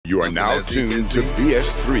You are now tuned to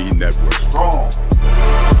BS3 Network. Strong.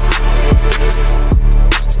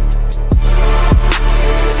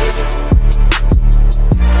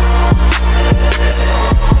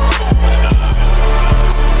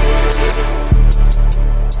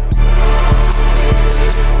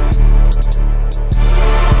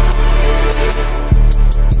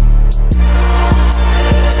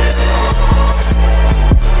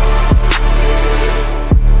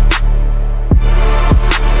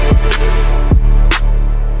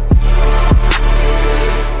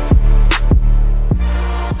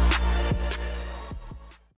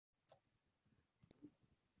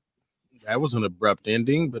 That was an abrupt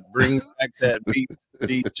ending, but bring back that beat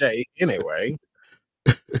DJ anyway.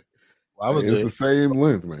 Well, I was it's the same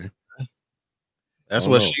length, man. That's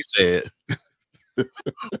what she said. It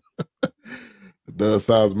does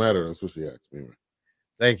size matter. That's what she asked me.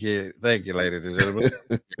 Thank you, ladies and gentlemen.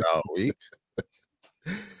 All week.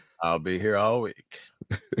 I'll be here all week.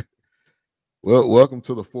 Well, welcome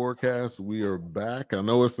to the Fourcast. We are back. I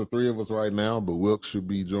know it's the three of us right now, but Wilks should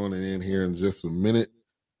be joining in here in just a minute.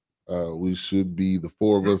 We should be the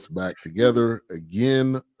four of us back together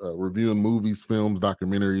again, reviewing movies, films,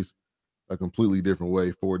 documentaries, a completely different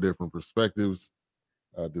way, four different perspectives.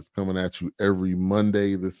 Just coming at you every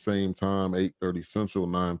Monday, the same time, 8:30 Central,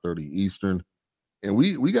 9:30 Eastern. And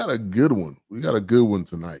we got a good one. We got a good one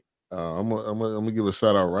tonight. I'm gonna give a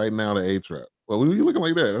shout out right now to HRap. Well, what are you looking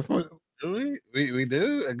like that? That's not. We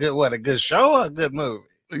do a good what? A good show or a good movie?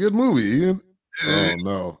 A good movie. Oh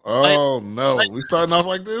no! Oh no! We starting off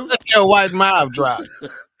like this? Let your white mouth drop.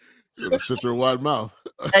 Shut your white mouth.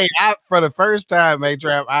 Hey, for the first time,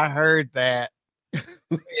 HRap, I heard that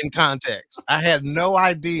in context. I had no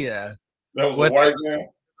idea that was a white man,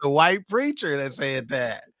 the white preacher that said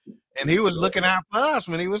that, and he was looking out for us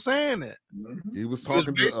when he was saying it. He was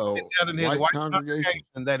talking to telling his white congregation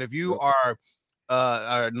that if you are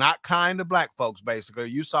not kind to black folks, basically,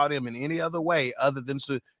 you saw them in any other way other than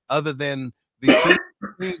the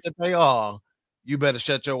things that they are, you better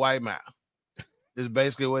shut your white mouth. Is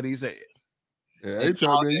basically what he said. Yeah,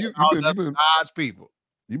 HR, man, you've been God's people.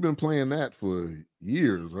 You've been playing that for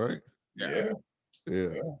years, right? Yeah.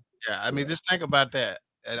 I mean, just think about that.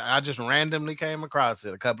 And I just randomly came across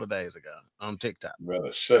it a couple of days ago on TikTok. You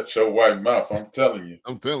better shut your white mouth. I'm telling you.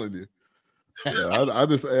 I'm telling you. Yeah, I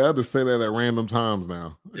just say that at random times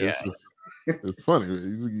now. Yeah, it's funny.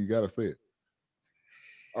 You got to say it.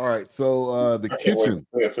 All right, so the kitchen.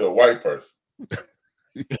 Say it to a white person.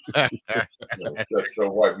 Shut your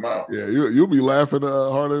white mouth. Yeah, you'll be laughing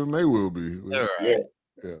harder than they will be.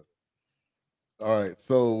 Yeah. All right,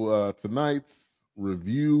 so tonight's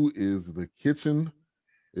review is The Kitchen.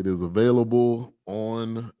 It is available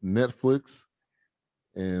on Netflix,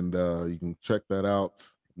 and you can check that out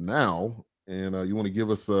now. And you want to give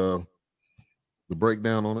us the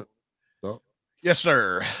breakdown on it? Yes,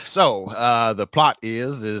 sir. So the plot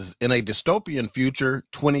is in a dystopian future,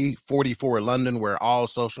 2044 London, where all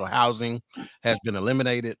social housing has been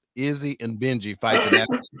eliminated, Izzy and Benji fight the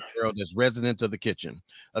natural world as residents of the kitchen,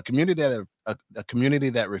 a community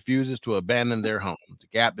that refuses to abandon their home. The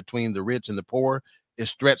gap between the rich and the poor is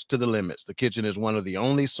stretched to the limits. The kitchen is one of the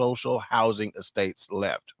only social housing estates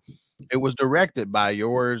left. It was directed by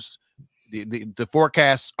yours. The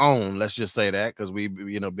Fourcast's own, let's just say that, because we've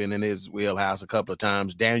been in his wheelhouse a couple of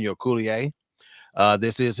times. Daniel Coulier.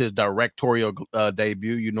 This is his directorial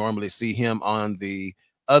debut. You normally see him on the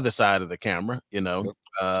other side of the camera, on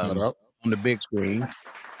the big screen.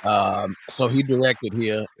 So he directed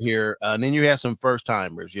here, and then you have some first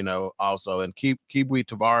timers, also, and Kiwi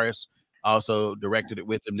Tavares also directed it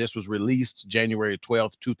with him. This was released January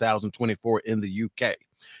 12th, 2024 in the UK.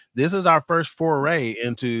 This is our first foray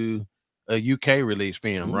into a UK release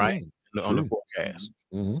film, right? On the Fourcast.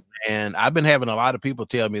 And I've been having a lot of people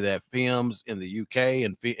tell me that films in the UK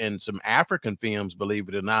and some African films, believe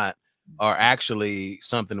it or not, are actually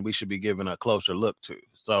something that we should be giving a closer look to.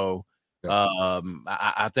 So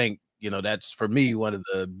I think, that's for me one of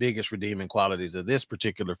the biggest redeeming qualities of this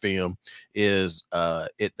particular film is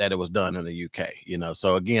that it was done in the UK.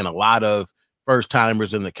 So again, a lot of first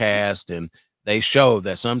timers in the cast, and they show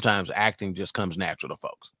that sometimes acting just comes natural to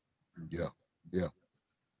folks. Yeah.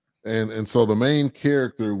 And so the main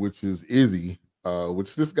character, which is Izzy,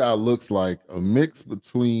 which this guy looks like a mix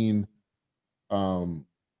between I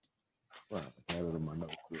had it in my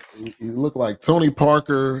notes. He looked like Tony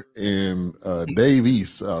Parker and Dave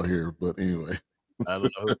East out here, but anyway. I don't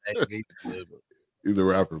know who Dave East is. He's a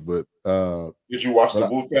rapper, but did you watch the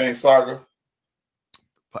Wu-Tang Saga?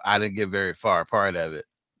 I didn't get very far part of it.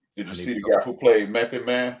 Did you see the guy who played Method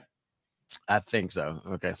Man? I think so.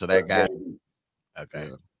 Okay, so that guy. Okay.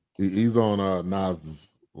 He's on Nas's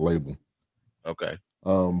label. Okay.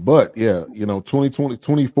 But yeah,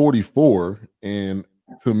 2044, and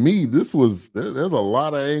to me, this was there's a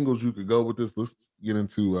lot of angles you could go with this. Let's get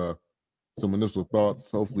into some initial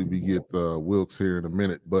thoughts. Hopefully, we get Wilks here in a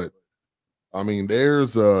minute. But I mean,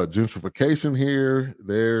 there's gentrification here.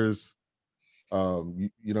 There's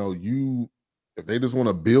if they just want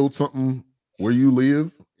to build something where you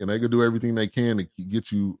live, and they could do everything they can to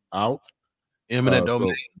get you out. Eminent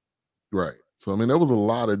domain. Right. So I mean, there was a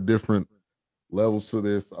lot of different levels to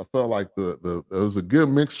this. I felt like there was a good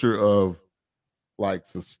mixture of like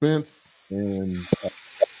suspense and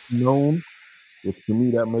known, which to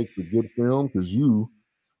me that makes a good film because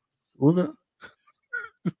what was that?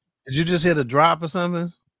 Did you just hit a drop or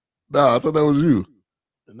something? No, I thought that was you.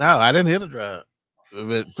 No, I didn't hit a drop.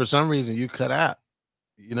 But for some reason you cut out.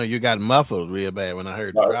 You got muffled real bad when I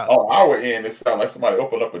heard the drop. On our end, it sounded like somebody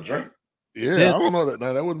opened up a drink. Yeah, I don't know that.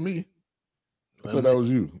 No, that wasn't me. I thought that was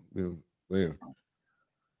you. Yeah.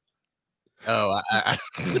 Oh, I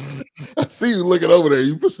see you looking over there.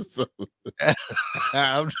 You pushing something.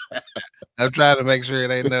 I'm trying to make sure it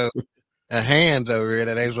ain't no hands over here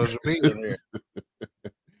that ain't supposed to be in here.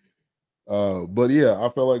 But yeah, I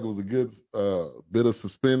felt like it was a good bit of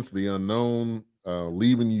suspense, the unknown,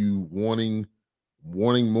 leaving you wanting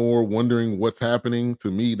more, wondering what's happening. To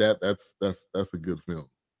me, that's a good film.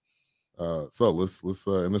 So let's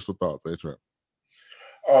initial thoughts, HRap.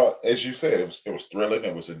 As you said, it was thrilling.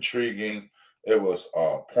 It was intriguing. It was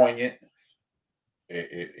poignant.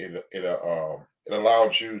 It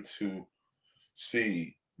allowed you to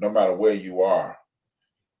see, no matter where you are,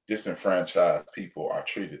 disenfranchised people are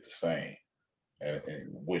treated the same, and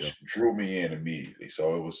which drew me in immediately.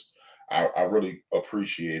 So it was, I really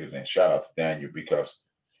appreciated, and shout out to Daniel because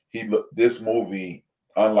this movie,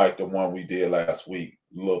 unlike the one we did last week,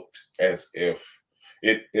 looked as if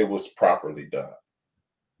it was properly done.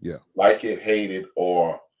 Yeah. Like it, hated,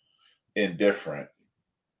 or indifferent,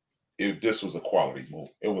 this was a quality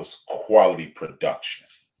movie. It was quality production.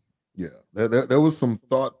 Yeah. There was some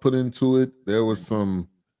thought put into it. There was some,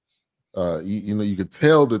 you could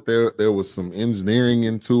tell that there was some engineering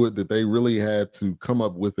into it, that they really had to come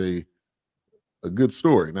up with a good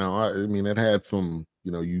story. Now, I mean, it had some,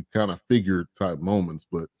 you kind of figured type moments,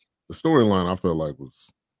 but the storyline I felt like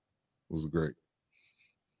was great.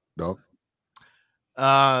 Dog.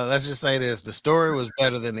 Let's just say this: the story was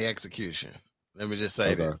better than the execution. Let me just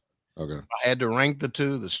say this. Okay. If I had to rank the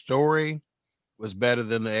two, the story was better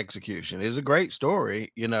than the execution. It was a great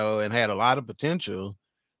story, and had a lot of potential.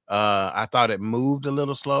 I thought it moved a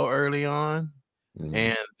little slow early on,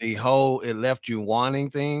 and the whole "it left you wanting"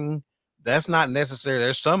 thing, that's not necessary.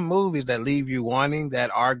 There's some movies that leave you wanting that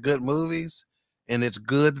are good movies, and it's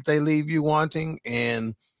good that they leave you wanting,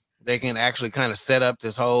 and they can actually kind of set up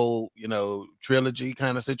this whole, trilogy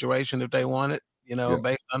kind of situation if they want it,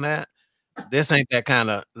 based on that. This ain't that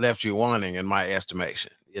kind of left you wanting, in my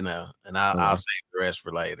estimation, and I'll save the rest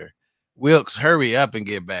for later. Wilks, hurry up and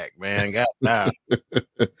get back, man. God,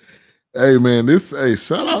 Hey, man,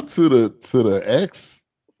 shout out to the X,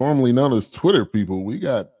 formerly known as Twitter people. We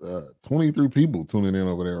got 23 people tuning in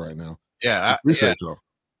over there right now. Yeah, I appreciate y'all.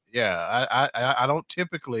 Yeah, I don't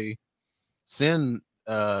typically send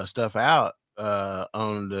stuff out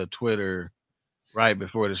on the Twitter right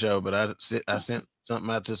before the show, but I sent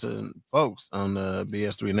something out to some folks on the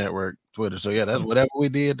BS3 Network Twitter. So yeah, that's whatever we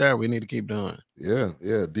did there, we need to keep doing. Yeah.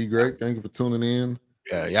 D Great, thank you for tuning in.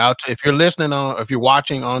 Yeah, y'all. If you're listening if you're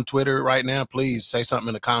watching on Twitter right now, please say something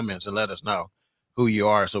in the comments and let us know who you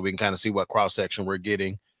are, so we can kind of see what cross section we're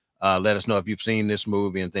getting. Let us know if you've seen this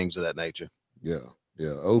movie and things of that nature. Yeah.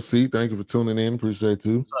 OC, thank you for tuning in. Appreciate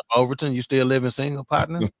you. What's up, Overton? You still living single,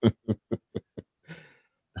 partner?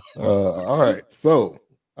 All right. So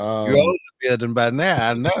you're older building by now,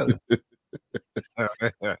 I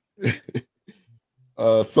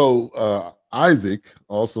know. So Isaac,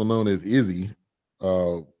 also known as Izzy,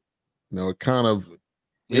 it kind of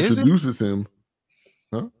introduces him.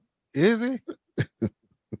 Huh? Izzy?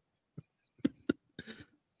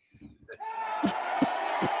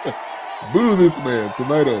 Boo this man,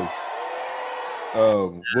 tomatoes.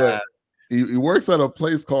 But he works at a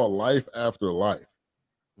place called Life After Life,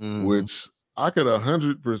 which I could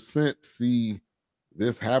 100% see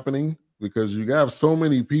this happening, because you have so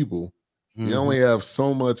many people, you only have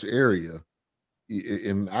so much area,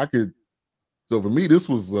 and so for me, this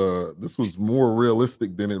was more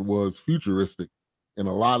realistic than it was futuristic in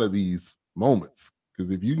a lot of these moments, because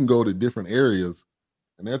if you can go to different areas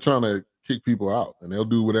and they're trying to kick people out, and they'll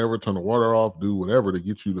do whatever, turn the water off, do whatever to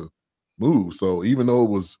get you to move. So even though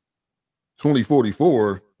it was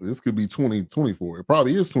 2044, This could be 2024. It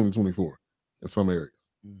probably is 2024 in some areas.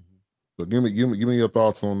 So give me your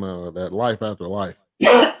thoughts on that life after life.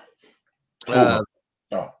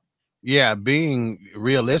 Yeah, being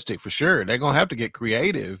realistic for sure. They're gonna have to get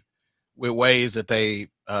creative with ways that they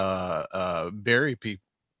bury people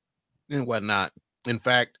and whatnot. In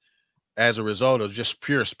fact, as a result of just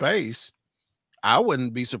pure space, I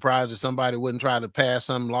wouldn't be surprised if somebody wouldn't try to pass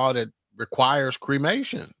some law that requires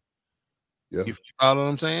cremation. Yeah, you follow what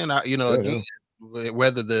I'm saying? Again,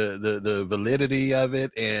 whether the validity of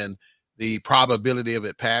it and the probability of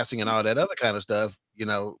it passing and all that other kind of stuff,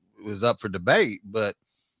 was up for debate. But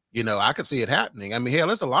I could see it happening. I mean, hell,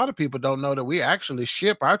 there's a lot of people don't know that we actually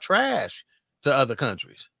ship our trash to other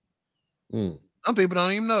countries. Some people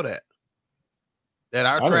don't even know that.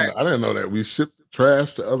 I didn't know that we ship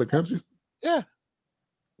trash to other countries. Yeah.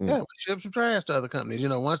 Yeah, we ship some trash to other companies.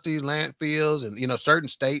 Once these landfills and certain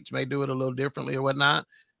states may do it a little differently or whatnot.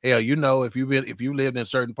 Hell, if you lived in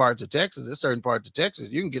certain parts of Texas,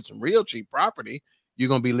 you can get some real cheap property. You're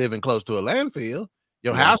gonna be living close to a landfill.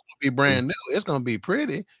 Your house will be brand new. It's gonna be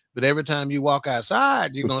pretty, but every time you walk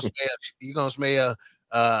outside, you're gonna smell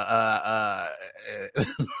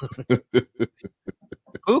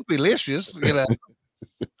poopylicious. That's what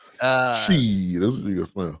you gonna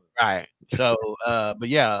smell. Right. So, but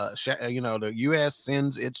yeah, the U.S.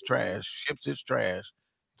 ships its trash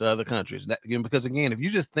to other countries. Because again, if you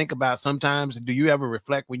just think about sometimes, do you ever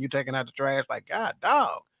reflect when you're taking out the trash? Like, God,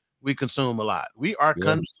 dog, we consume a lot. We are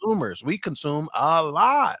consumers. We consume a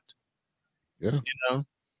lot. Yeah.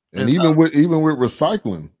 And even with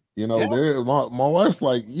recycling, my wife's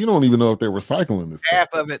like, you don't even know if they're recycling this.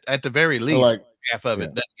 Half of it, at the very least, half of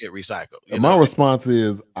it doesn't get recycled. And my response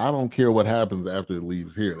is, I don't care what happens after it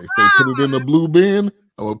leaves here. They say put it in the blue bin.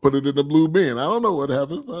 I will put it in the blue bin. I don't know what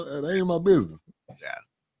happens. That ain't my business. Yeah.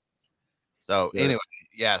 So anyway,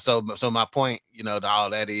 So my point, to all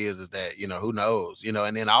that is that who knows,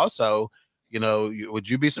 and then also, would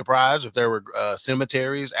you be surprised if there were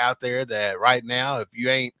cemeteries out there that right now, if you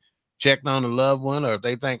ain't checked on a loved one, or if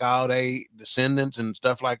they think all they descendants and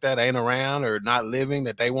stuff like that ain't around or not living,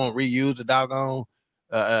 that they won't reuse the doggone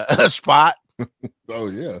spot? Oh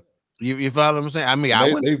yeah, you follow what I'm saying? I mean,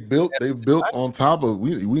 they've built on top of,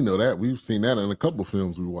 we know that, we've seen that in a couple of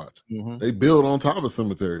films we watch. They build on top of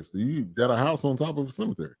cemeteries. So you got a house on top of a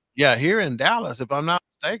cemetery. Yeah, here in Dallas, if I'm not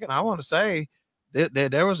mistaken, I want to say that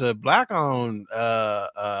there was a black-owned,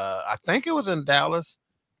 I think it was in Dallas,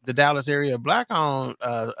 the Dallas area, black-owned,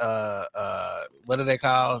 what do they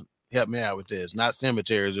call? Help me out with this. Not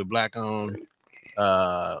cemeteries, a black-owned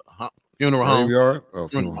funeral home. Graveyard?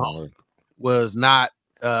 Funeral home was not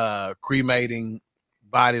cremating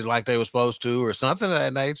bodies like they were supposed to, or something of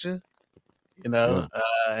that nature. And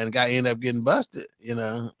ended up getting busted.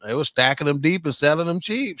 They were stacking them deep and selling them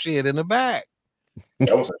cheap. Shit in the back.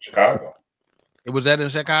 That was in Chicago. Was that in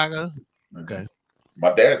Chicago? Okay.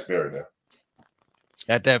 My dad's buried there.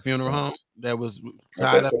 At that funeral home that was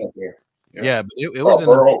tied up. Yeah, but it was a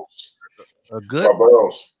good.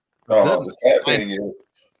 The sad thing is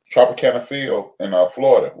Tropicana Field in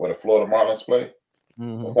Florida, where the Florida Marlins play.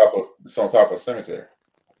 It's on top of a cemetery.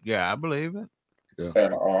 Yeah, I believe it. Yeah.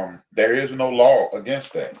 And there is no law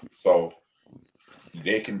against that, so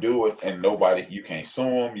they can do it, and you can't sue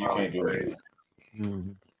them. You can't do anything.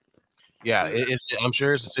 Yeah, I'm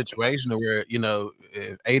sure it's a situation where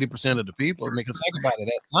 80% of the people. I mean, because think about it.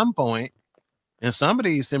 At some point, in some of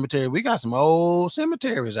these cemeteries, we got some old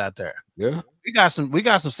cemeteries out there. Yeah, we got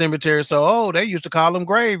some cemeteries so old they used to call them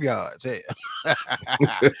graveyards. So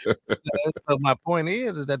my point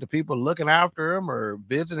is that the people looking after them or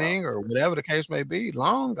visiting or whatever the case may be,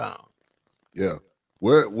 long gone. Yeah,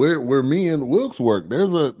 where me and Wilks work,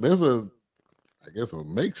 there's a I guess a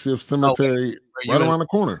makeshift cemetery right around the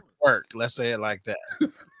corner. Work, let's say it like that.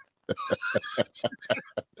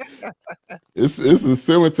 It's a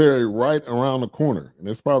cemetery right around the corner, and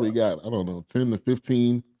it's probably got, I don't know, 10 to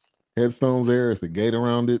 15 headstones there. It's a gate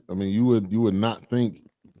around it. I mean, you would not think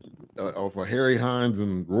of a Harry Hines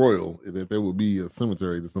and Royal that there would be a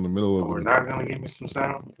cemetery that's in the middle of it. We're not gonna give me some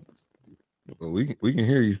sound. But we can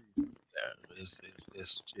hear you. Yeah,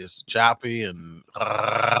 it's choppy and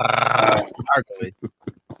ugly.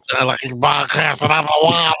 Sound like he's broadcasting out of the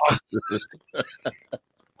water.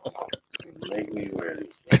 Make me wear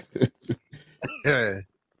these.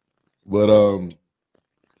 But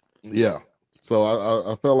yeah.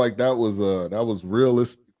 So I felt like that was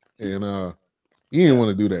realistic, and he didn't want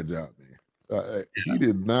to do that job, man. He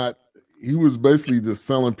did not. He was basically just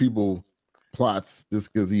selling people plots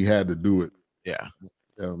just because he had to do it. Yeah.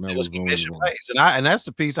 That was commission based, and that's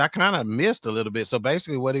the piece I kind of missed a little bit. So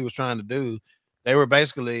basically, what he was trying to do They were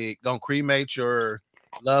basically gonna cremate your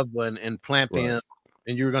loved one and plant Right. them,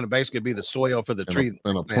 and you were gonna basically be the soil for the tree.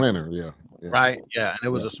 And a planter, yeah. Right? Yeah, and it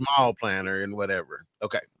was Yeah. a small planter and whatever.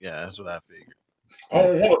 Okay, yeah, that's what I figured. I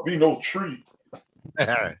don't want to be no tree.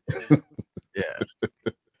 Yeah.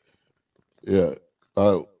 Yeah.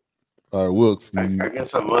 All right, Wilks. I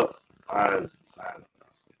guess I'm up.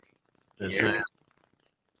 The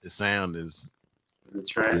sound is The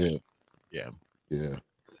trash. Yeah.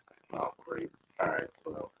 Oh, great. All right.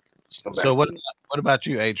 Well, so what about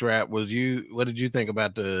you, HRap? What did you think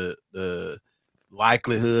about the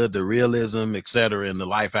likelihood, the realism, etc., in the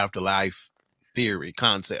life after life theory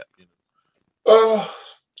concept?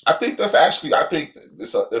 I think that's actually. I think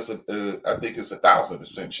it's a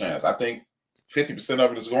 1,000% chance. I think 50%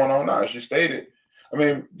 of it is going on now, as you stated. I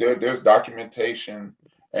mean, there's documentation,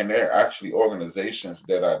 and there are actually organizations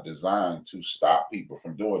that are designed to stop people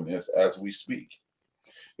from doing this as we speak.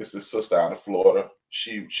 This is sister out of Florida.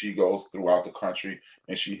 She goes throughout the country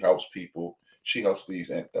and she helps people. She helps these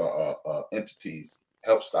entities,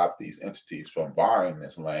 help stop these entities from buying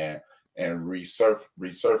this land and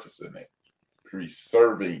resurfacing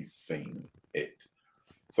it.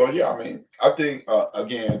 So yeah, I mean, I think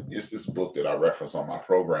again, it's this book that I reference on my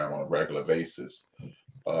program on a regular basis.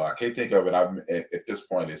 I can't think of it. At this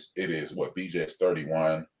point, it is what BJ's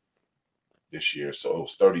 31 this year, so it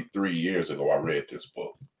was 33 years ago I read this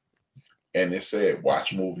book, and it said,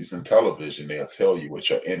 "Watch movies and television; they'll tell you what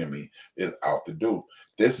your enemy is out to do."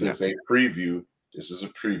 This is a preview. This is a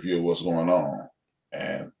preview of what's going on,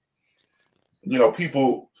 and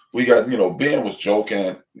people. We got, Ben was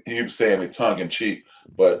joking. He was saying it tongue in cheek,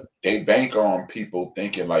 but they bank on people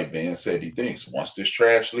thinking like Ben said he thinks. Once this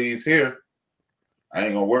trash leaves here, I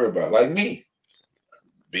ain't gonna worry about it. Like me.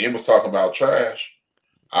 Ben was talking about trash.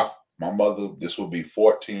 My mother, this will be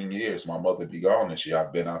 14 years. My mother be gone this year.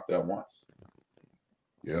 I've been out there once.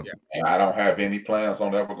 Yeah. And I don't have any plans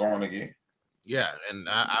on ever going again. Yeah, and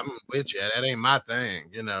I'm with you. That ain't my thing.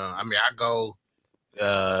 I mean, I go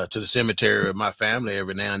to the cemetery with my family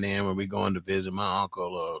every now and then when we going to visit my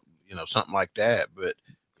uncle or something like that, but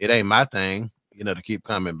it ain't my thing to keep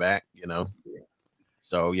coming back.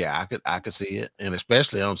 So yeah, I could see it, and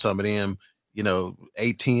especially on some of them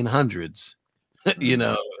 1800s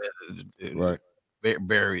Right.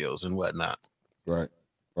 burials and whatnot. Right.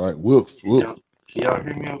 Wilks. Can y'all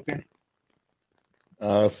hear me okay?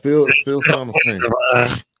 Still sound the same.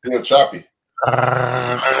 Still choppy.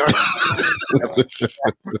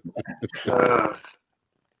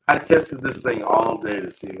 I tested this thing all day to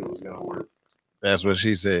see if it was gonna work. That's what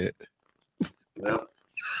she said. Nope,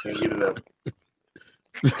 can't get it up.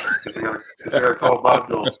 Guess I gotta call Bob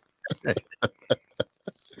Dole.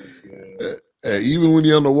 Hey, even when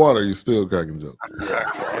you're underwater, you're still cracking jokes.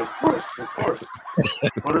 Yeah, of course.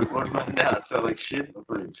 What about now? It sounds like shit. I'm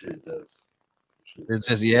pretty sure it does. It's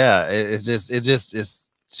just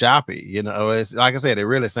it's choppy. It's like I said, it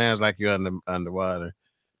really sounds like you're underwater.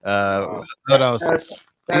 That's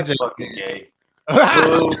fucking gay.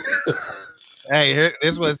 Hey, this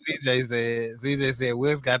is what CJ said. CJ said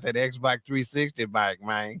Will's got that Xbox 360 bike,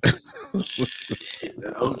 man.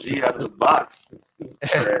 The OG out of the box. It's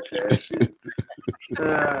trash ass shit.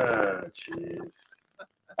 Jeez.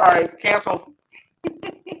 All right, cancel.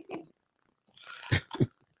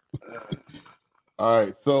 All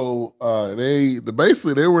right, so they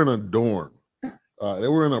were in a dorm. They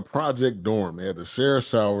were in a project dorm. They had to share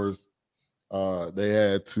showers.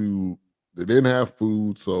 They didn't have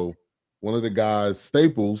food, so one of the guys,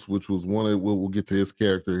 Staples, which was we'll get to his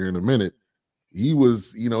character here in a minute. He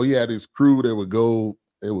was, he had his crew. They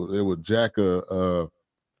would jack a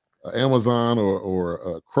Amazon or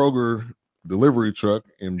a Kroger delivery truck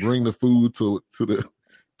and bring the food to the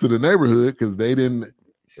neighborhood because it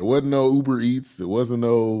wasn't no Uber Eats. It wasn't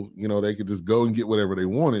no, they could just go and get whatever they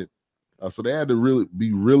wanted. So they had to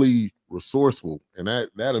be really resourceful, and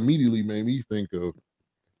that immediately made me think of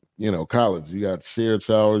college. You got shared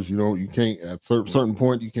showers. You can't at certain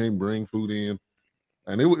point you can't bring food in,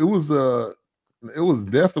 and it was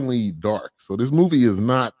definitely dark. So this movie is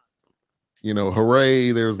not,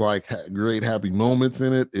 hooray, there's like great happy moments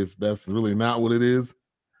in it. That's really not what it is.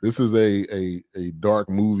 This is a dark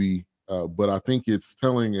movie, but I think it's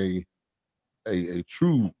telling a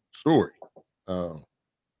true story.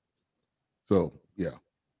 So yeah,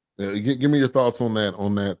 give me your thoughts on that.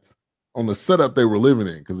 On the setup they were living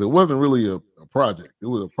in, because it wasn't really a project. It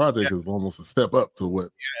was a project that's almost a step up to what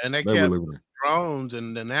and they were living in. Drones,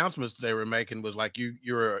 and the announcements they were making was like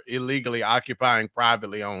you're illegally occupying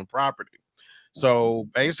privately owned property. So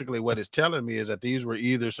basically what it's telling me is that these were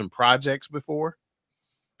either some projects before,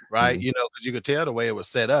 right? You know, because you could tell the way it was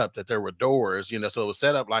set up that there were doors, you know, so it was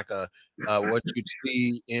set up like a what you'd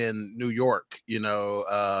see in New York, you know,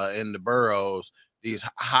 in the boroughs, these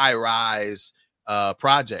high-rise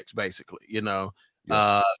projects, basically, you know.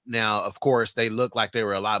 Now, of course, they look like they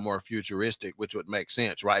were a lot more futuristic, which would make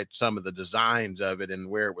sense, right? Some of the designs of it and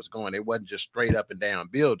where it was going, it wasn't just straight up and down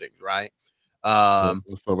buildings, right?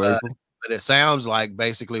 What's up, April? But it sounds like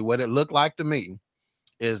basically what it looked like to me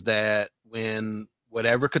is that when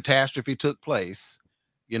whatever catastrophe took place,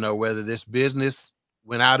 you know, whether this business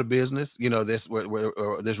went out of business, you know,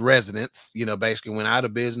 or this residence, you know, basically went out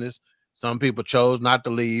of business. Some people chose not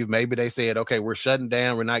to leave. Maybe they said, okay, we're shutting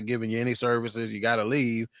down. We're not giving you any services. You got to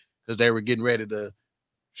leave, because they were getting ready to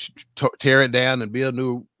tear it down and build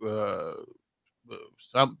new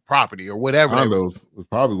some property or whatever. Condos was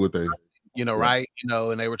probably what they, you know, right? You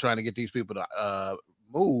know, and they were trying to get these people to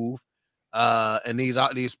move. And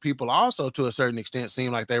these people also, to a certain extent,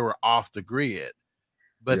 seemed like they were off the grid.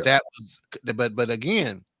 But that was, but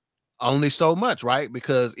again, only so much, right?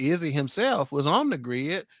 Because Izzy himself was on the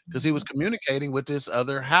grid because he was communicating with this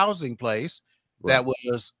other housing place that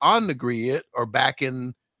was on the grid, or back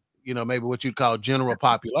in, you know, maybe what you'd call general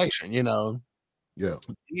population, you know.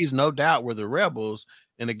 These no doubt were the rebels.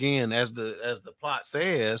 And again, as the plot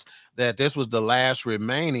says, that this was the last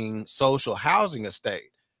remaining social housing estate,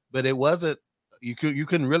 but it wasn't, you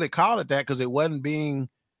couldn't really call it that because it wasn't being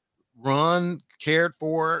run, cared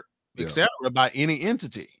for, etc. by any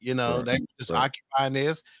entity. You know, they were just occupying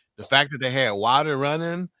this. The fact that they had water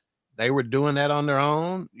running, they were doing that on their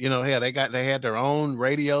own. You know, hell, they had their own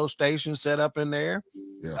radio station set up in there.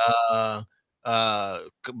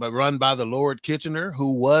 But run by the Lord Kitchener,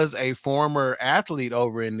 who was a former athlete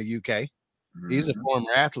over in the UK. He's a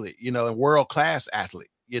former athlete, you know, a world-class athlete.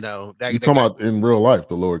 You know, you talking about in real life,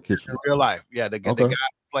 the Lord Kitchener? In real life, yeah. The guy who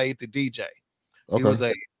played the DJ. He was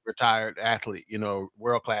a retired athlete, you know,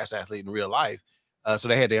 world-class athlete in real life. So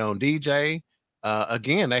they had their own DJ.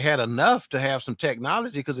 Again, they had enough to have some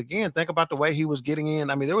technology, because again, think about the way he was getting in.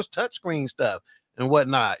 I mean, there was touchscreen stuff and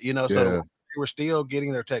whatnot, you know, so they were still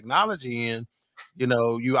getting their technology in. You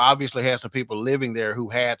know, you obviously had some people living there who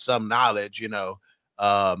had some knowledge, you know.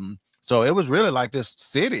 So it was really like this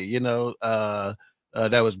city, you know,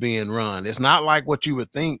 that was being run. It's not like what you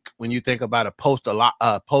would think when you think about a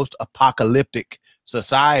post-apocalyptic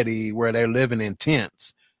society where they're living in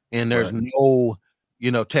tents and there's no,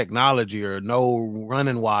 you know, technology or no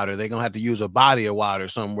running water. They're gonna have to use a body of water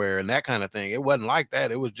somewhere and that kind of thing. It wasn't like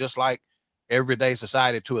that. It was just like everyday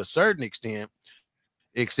society to a certain extent,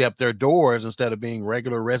 except their doors, instead of being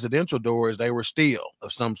regular residential doors, they were steel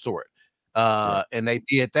of some sort. And they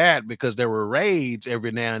did that because there were raids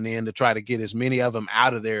every now and then to try to get as many of them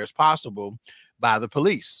out of there as possible by the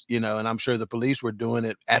police, you know, and I'm sure the police were doing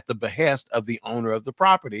it at the behest of the owner of the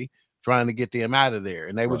property, trying to get them out of there.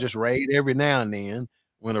 And they would just raid every now and then.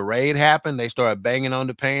 When a raid happened, they started banging on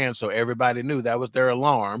the pan, so everybody knew that was their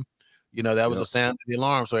alarm. You know, that was a sound of the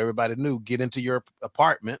alarm, so everybody knew, get into your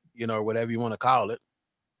apartment, you know, or whatever you want to call it.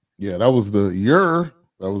 Yeah, that was the year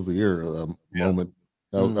moment.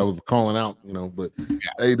 That was calling out, you know. But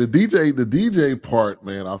hey, the DJ part,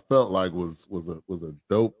 man, I felt like was a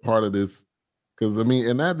dope part of this, because I mean,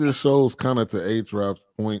 and that just shows kind of to HRap's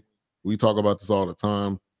point. We talk about this all the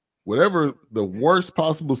time. Whatever the worst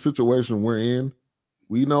possible situation we're in,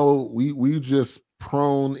 we know we just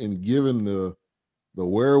prone and given the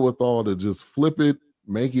wherewithal to just flip it,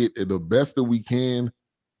 make it the best that we can.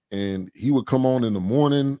 And he would come on in the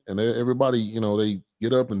morning, and everybody, you know, they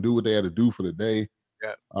get up and do what they had to do for the day.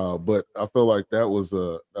 But I feel like that was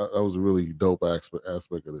a really dope aspect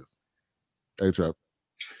of this. HRap.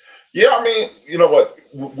 Yeah, I mean, you know what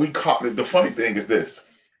we call it. The funny thing is this: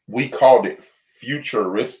 we called it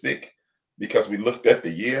futuristic because we looked at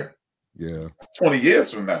the year. 20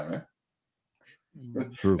 years from now, man.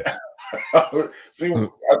 True. See,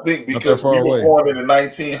 I think because we were born in the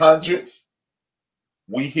 1900s,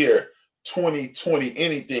 we hear 2020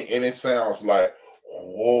 anything, and it sounds like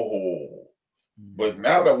whoa. But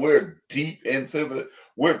now that we're deep into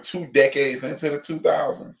we're 2 decades into the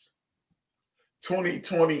 2000s,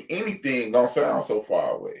 2020 anything don't sound so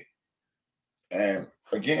far away. And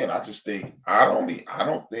again, I just think I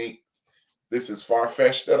don't think this is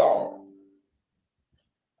far-fetched at all.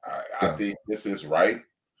 I think this is right.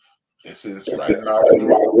 This is right now.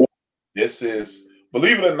 This is,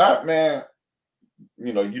 believe it or not, man.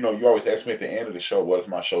 You you always ask me at the end of the show, what is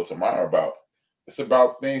my show tomorrow about? It's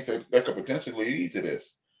about things that could potentially lead to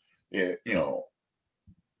this. Yeah, you know,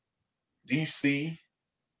 DC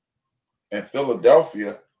and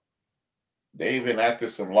Philadelphia they've enacted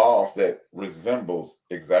some laws that resembles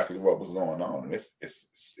exactly what was going on. And it's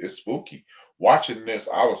spooky. Watching this,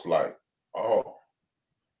 I was like, oh,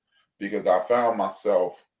 because I found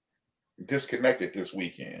myself disconnected this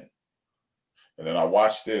weekend. And then I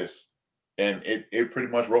watched this, and it pretty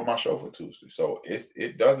much wrote my show for Tuesday. So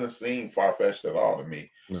it doesn't seem far-fetched at all to me.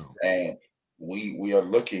 No. And we are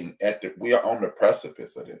looking at we are on the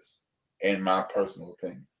precipice of this, in my personal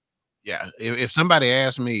opinion. Yeah. If somebody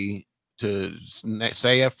asked me to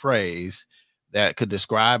say a phrase that could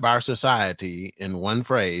describe our society in one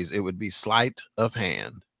phrase, it would be sleight of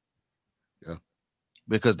hand. Yeah.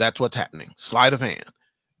 Because that's what's happening. Sleight of hand.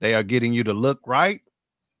 They are getting you to look right,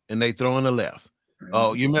 and they throw in the left.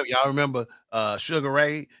 Oh, y'all remember Sugar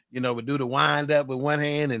Ray, would do the wind up with one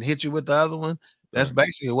hand and hit you with the other one. That's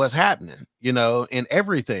basically what's happening, in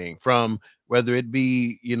everything, from whether it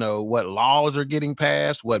be, what laws are getting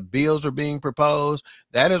passed, what bills are being proposed.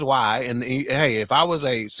 That is why. And hey, if I was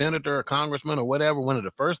a senator, a congressman, or whatever, one of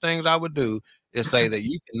the first things I would do is say that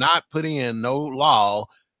you cannot put in no law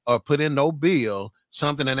or put in no bill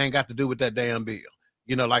something that ain't got to do with that damn bill.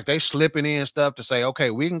 Like they slipping in stuff to say,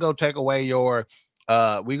 okay, we can go take away your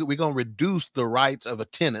we're gonna reduce the rights of a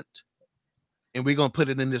tenant, and we're gonna put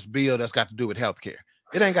it in this bill that's got to do with healthcare.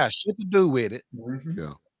 It ain't got shit to do with it.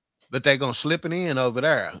 Yeah. But they're gonna slip it in over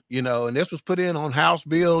there, and this was put in on House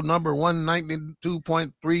Bill number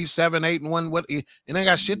 192.378 and what it ain't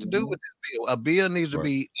got shit to do with this bill. A bill needs to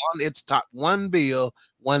be on its top, one bill,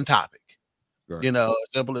 one topic. Right. As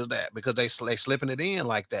simple as that, because they slipping it in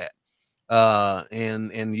like that.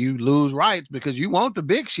 And you lose rights because you want the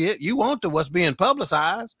big shit. You want what's being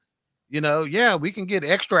publicized. Yeah, we can get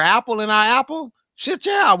extra apple in our apple. Shit,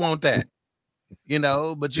 yeah, I want that.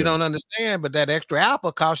 But you don't understand. But that extra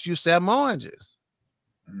apple costs you 7 oranges.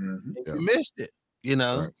 You missed it.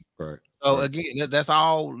 Right. So again, that's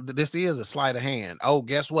all. This is a sleight of hand. Oh,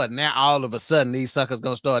 guess what? Now all of a sudden these suckers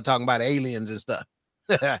gonna start talking about aliens and stuff.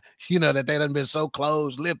 That they done been so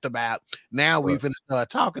close-lipped about. Now we finna start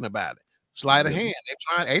talking about it. Sleight of hand. They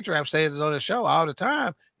trying. HRap says it on the show all the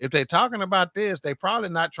time. If they're talking about this, they probably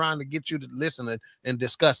not trying to get you to listen and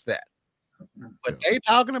discuss that. But they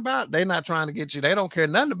talking about, they not trying to get you. They don't care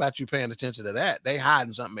nothing about you paying attention to that. They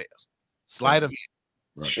hiding something else. Sleight of hand.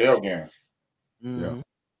 Shell game. Yeah.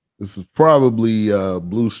 This is probably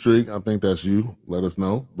Blue Streak. I think that's you. Let us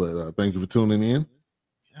know. But thank you for tuning in.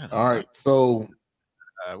 All right. So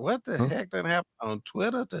what the heck done happened on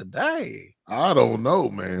Twitter today? I don't know,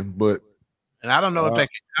 man. But and I don't know if they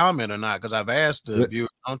can comment or not, because I've asked the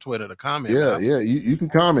viewers on Twitter to comment. Yeah, you can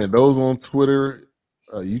comment. Those on Twitter,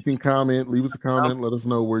 you can comment. Leave us a comment. Let us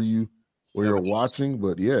know where you're watching.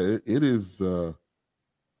 But yeah, it is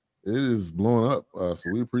blowing up. So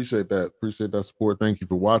we appreciate that. Appreciate that support. Thank you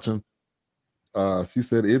for watching. She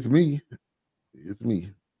said, "It's me. It's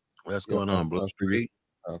me." What's going on, Blue Street?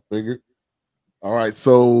 I figured. All right.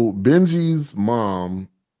 So Benji's mom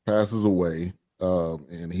passes away.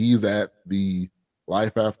 And he's at the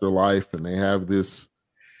Life After Life, and they have this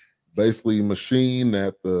basically machine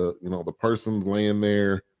that the person's laying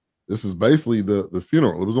there. This is basically the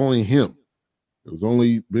funeral. It was only him. It was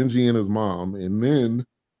only Benji and his mom. And then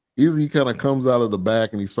Izzy kind of comes out of the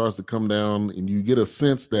back and he starts to come down, and you get a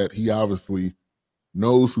sense that he obviously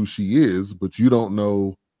knows who she is, but you don't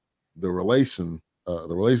know the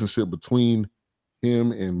relationship between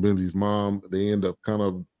him and Benji's mom. They end up kind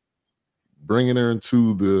of bringing her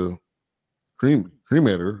into the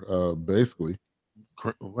cremator, basically.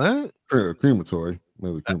 What? Crematory.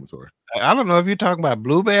 Maybe crematory. I don't know if you're talking about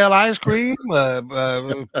Bluebell ice cream,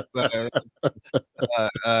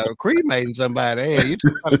 cremating somebody. Hey, you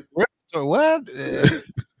talking about what?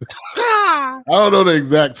 I don't know the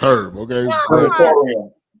exact term. Okay,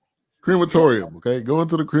 crematorium. Okay, go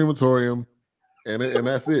into the crematorium, and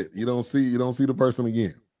that's it. You don't see the person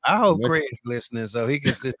again. I hope Craig's listening, so he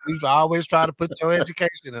can. We always try to put your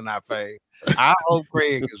education in our face. I hope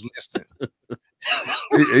Craig is listening.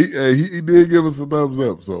 he did give us a thumbs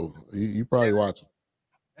up, so he probably watching.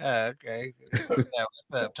 Okay. What's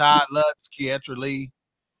up, Todd Lutz, Kietra Lee,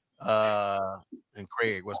 and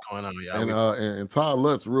Craig? What's going on, y'all? And Todd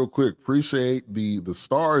Lutz, real quick, appreciate the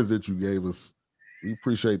stars that you gave us. We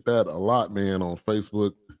appreciate that a lot, man. On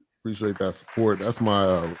Facebook, appreciate that support. That's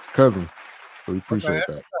my cousin. So we appreciate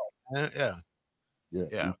that. Yeah. We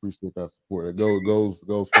appreciate that support. It goes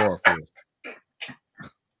far for us.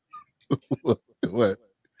 What?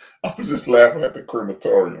 I was just laughing at the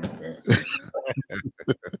crematorium, man.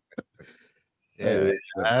 I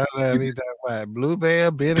don't know if he's talking about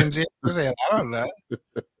Bluebell, Ben and Jerry's. I don't know.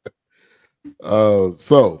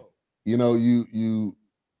 So you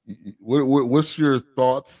What's your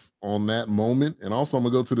thoughts on that moment? And also, I'm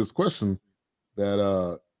gonna go to this question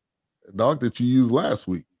that Doc that you used last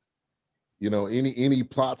week. You know, any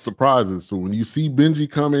plot surprises? So when you see Benji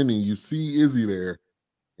coming and you see Izzy there,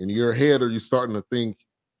 in your head, are you starting to think,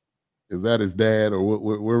 is that his dad, or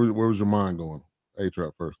where was your mind going?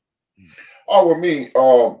 HRap first. Oh, with me,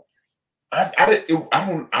 I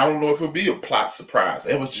don't know if it would be a plot surprise.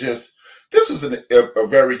 It was just, this was a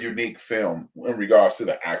very unique film in regards to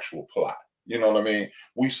the actual plot. You know what I mean?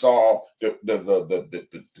 We saw the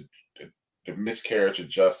miscarriage of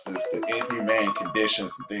justice, the inhumane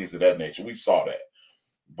conditions and things of that nature. We saw that,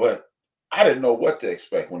 but I didn't know what to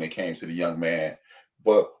expect when it came to the young man.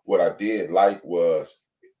 But what I did like was,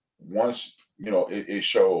 once, you know, it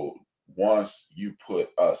showed, once you put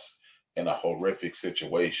us in a horrific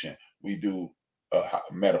situation, we do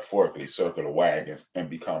metaphorically circle the wagons and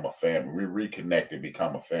become a family. We reconnect and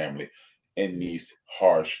become a family in these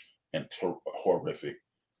harsh and horrific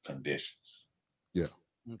conditions. Yeah.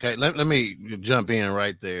 Okay, let me jump in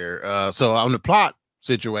right there. So on the plot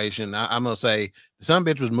situation, I'm gonna say some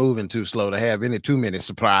bitch was moving too slow to have any too many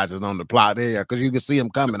surprises on the plot there, because you can see them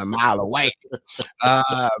coming a mile away.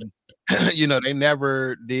 You know, they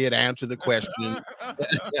never did answer the question.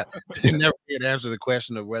 They never did answer the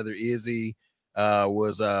question of whether Izzy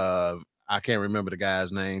was I can't remember the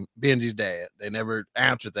guy's name, Benji's dad. They never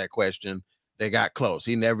answered that question. They got close.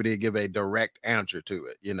 He never did give a direct answer to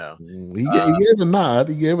it, you know. He gave a nod.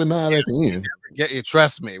 He gave a nod at the end.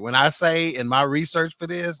 Trust me, when I say in my research for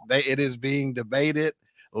this, it is being debated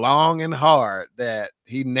long and hard that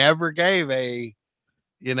he never gave a,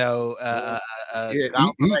 you know,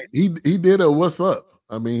 he did a what's up.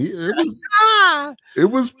 I mean, it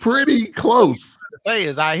was pretty close. To say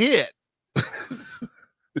is I hit.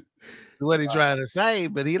 What he trying to say,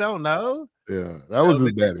 but he don't know. Yeah, that was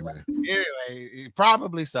his daddy, man. Anyway,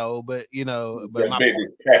 probably so, but you know, but my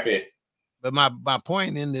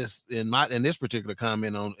point in this particular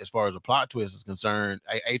comment on, as far as the plot twist is concerned,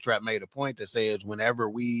 HRap made a point that says whenever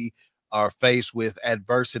we are faced with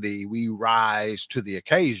adversity, we rise to the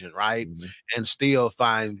occasion, right? Mm-hmm. And still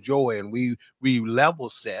find joy, and we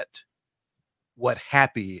level set what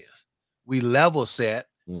happy is. We level set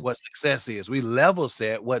what success is. We level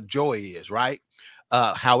set what joy is, right?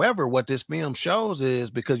 However, what this film shows is,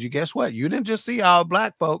 because you guess what? You didn't just see all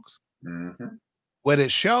black folks. Mm-hmm. What it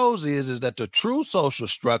shows is that the true social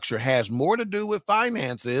structure has more to do with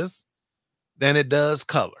finances than it does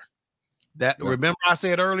color. Remember I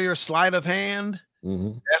said earlier, sleight of hand?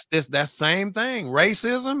 Mm-hmm. That's same thing.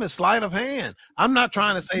 Racism is sleight of hand. I'm not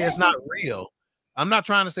trying to say it's not real. I'm not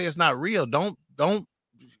trying to say it's not real. Don't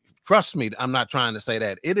trust me. I'm not trying to say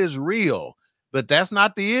that. It is real, but that's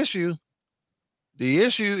not the issue. The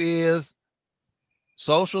issue is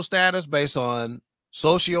social status based on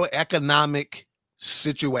socioeconomic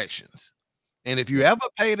situations. And if you ever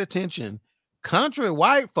paid attention, country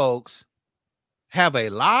white folks have a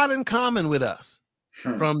lot in common with us,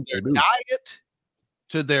 from their diet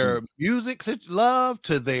to their music love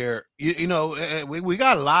to their, you know, we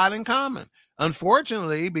got a lot in common.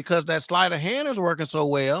 Unfortunately, because that sleight of hand is working so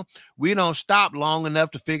well, we don't stop long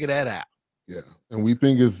enough to figure that out. Yeah, and we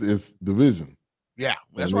think it's division. Yeah,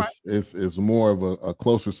 that's and right. It's more of a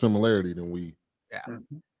closer similarity than we. Yeah,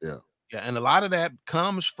 and a lot of that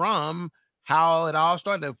comes from how it all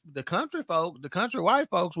started. The country folk, the country white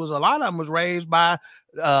folks, a lot of them was raised by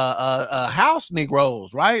house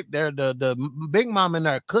Negroes, right? They're the big mom in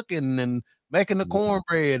there cooking and making the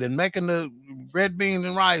cornbread and making the red beans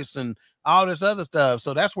and rice and all this other stuff.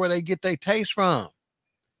 So that's where they get their taste from.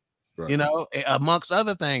 Right. You know, amongst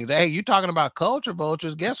other things. Hey, you talking about culture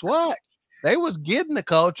vultures? Guess what? They was getting the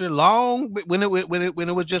culture long when it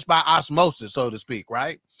was just by osmosis, so to speak,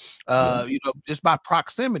 right? You know, just by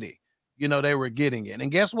proximity. You know, they were getting it.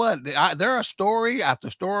 And guess what? There are story after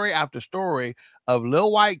story after story of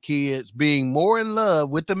little white kids being more in love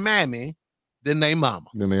with the mammy than they mama.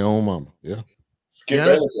 Than their own mama, yeah. Skip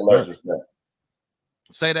Bayless alleges that.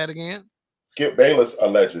 Say that again? Skip Bayless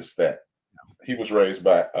alleges that he was raised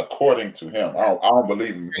by, according to him. I don't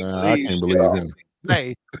believe him. I can't believe him.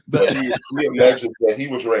 Hey, but he alleges that he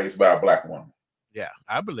was raised by a black woman. Yeah,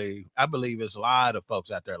 I believe there's a lot of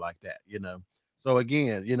folks out there like that, you know. So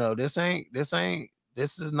again, you know, this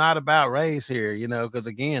is not about race here, you know, because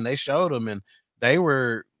again, they showed them and they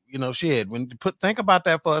were, you know, shit. Think about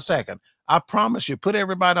that for a second. I promise you, put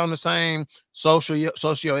everybody on the same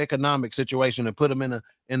socioeconomic situation and put them in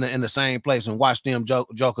the same place and watch them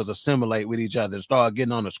jokers assimilate with each other and start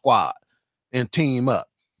getting on a squad and team up.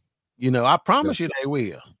 You know, I promise you they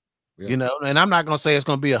will. You know, and I'm not gonna say it's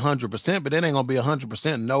gonna be 100%, but it ain't gonna be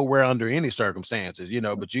 100% nowhere under any circumstances, you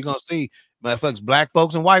know. But you're gonna see motherfuckers, black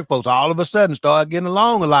folks and white folks, all of a sudden start getting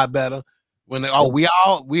along a lot better when they we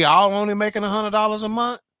all only making $100 a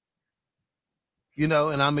month, you know.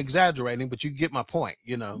 And I'm exaggerating, but you get my point,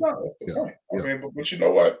 you know. No, that's the point. I mean, but you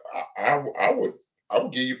know what? I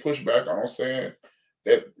would give you pushback on saying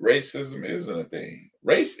that racism isn't a thing.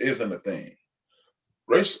 Race isn't a thing.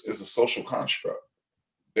 Race is a social construct.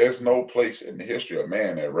 There's no place in the history of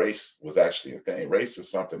man that race was actually a thing. Race is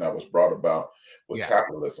something that was brought about with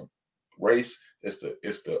capitalism. Race is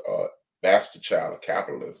the bastard child of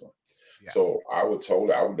capitalism. Yeah. So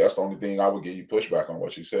that's the only thing I would give you pushback on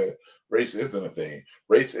what you said. Race isn't a thing.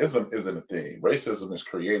 Racism isn't a thing. Racism is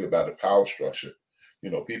created by the power structure.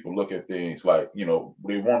 You know, people look at things like, you know,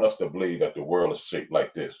 they want us to believe that the world is shaped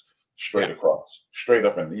like this, straight across, straight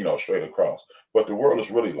up and, you know, straight across. But the world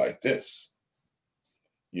is really like this.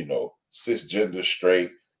 You know, cisgender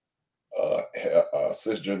straight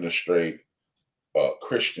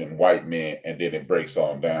Christian white men, and then it breaks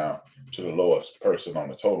on down to the lowest person on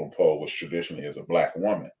the totem pole, which traditionally is a black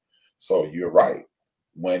woman. So you're right.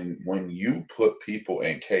 When you put people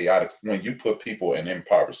in when you put people in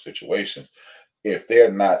impoverished situations, if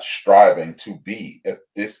they're not striving to be at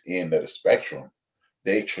this end of the spectrum,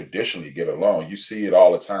 they traditionally get along. You see it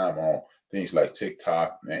all the time on things like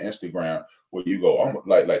TikTok and Instagram, where you go, I'm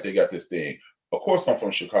like they got this thing. Of course, I'm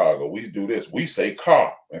from Chicago. We do this. We say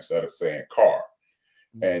car instead of saying car.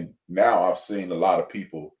 Mm-hmm. And now I've seen a lot of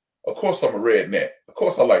people. Of course, I'm a redneck. Of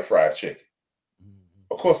course, I like fried chicken.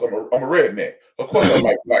 Of course, I'm a redneck. Of course, I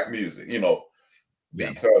like black music. You know,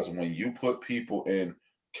 because when you put people in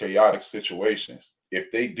chaotic situations,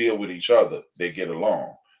 if they deal with each other, they get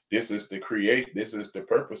along. This is the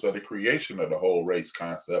purpose of the creation of the whole race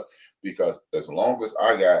concept. Because as long as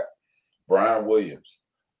I got Brian Williams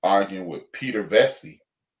arguing with Peter Vesey,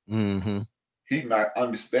 he's not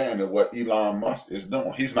understanding what Elon Musk is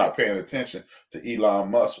doing. He's not paying attention to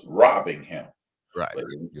Elon Musk robbing him. Right.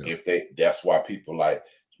 That's why people like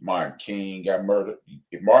Martin King got murdered.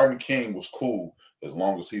 If Martin King was cool, as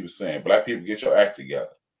long as he was saying, black people, get your act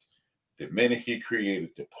together. The minute he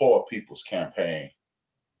created the Poor People's Campaign,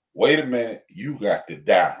 wait a minute, you got to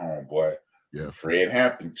die, homeboy. Yeah. Fred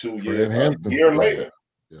Hampton,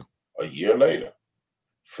 a year later,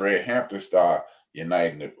 Fred Hampton started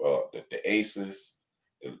uniting the ACEs,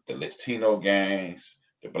 the Latino gangs,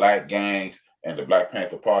 the black gangs, and the Black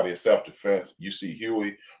Panther Party of self-defense. You see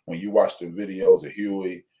Huey, when you watch the videos of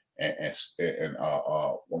Huey and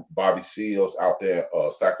Bobby Seals out there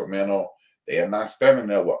Sacramento, they are not standing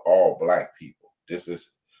there with all black people. This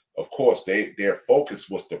is, of course, their focus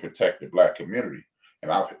was to protect the black community.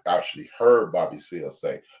 And I've actually heard Bobby Seals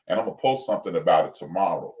say, and I'm going to post something about it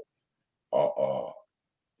tomorrow.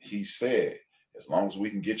 He said, as long as we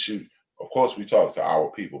can get you, of course, we talk to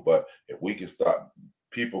our people, but if we can start,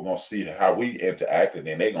 people going to see how we interact, and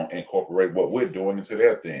then they're going to incorporate what we're doing into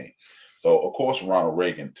their thing. So, of course, Ronald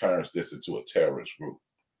Reagan turns this into a terrorist group.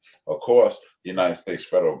 Of course, the United States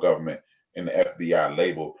federal government and the FBI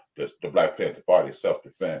label the Black Panther Party of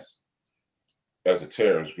self-defense as a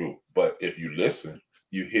terrorist group. But if you listen,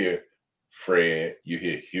 you hear Fred, you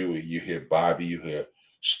hear Huey, you hear Bobby, you hear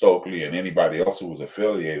Stokely, and anybody else who was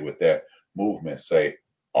affiliated with that movement say,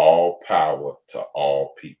 all power to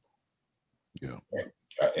all people. Yeah.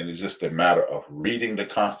 And it's just a matter of reading the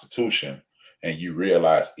Constitution, and you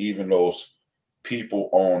realize even those people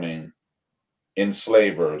owning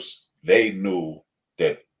enslavers, they knew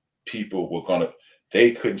that people were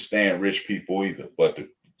they couldn't stand rich people either. But the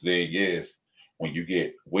thing is, when you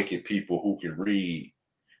get wicked people who can read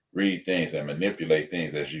things and manipulate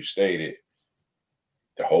things, as you stated,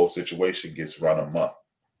 the whole situation gets run amok.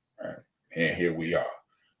 Right? And here we are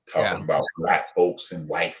talking about black folks and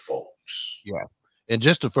white folks. Yeah. And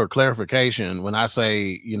just for clarification, when I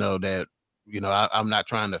say, that, I'm not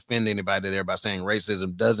trying to offend anybody there by saying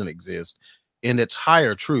racism doesn't exist. In its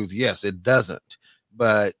higher truth, yes, it doesn't.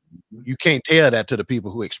 But you can't tell that to the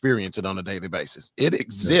people who experience it on a daily basis. It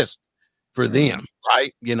exists for them,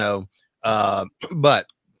 right? But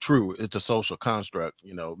true, it's a social construct,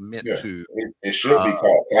 meant to. It should be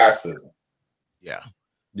called classism. Yeah,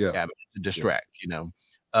 to distract,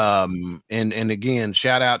 and again,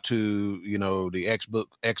 shout out to the ex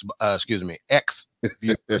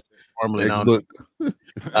formerly known.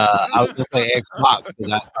 I was gonna say Xbox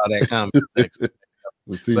because I saw that comment section.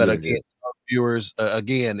 But again, viewers,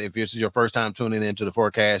 again, if this is your first time tuning into the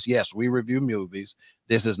Fourcast, yes, we review movies.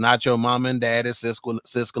 This is not your mom and daddy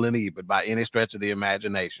Siskel and Ebert by any stretch of the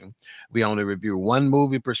imagination. We only review one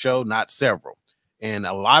movie per show, not several. And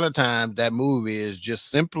a lot of times that movie is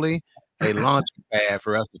just simply a launching pad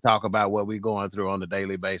for us to talk about what we're going through on a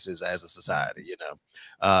daily basis as a society, you know.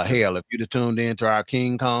 Hell, if you'd have tuned into our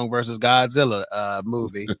King Kong versus Godzilla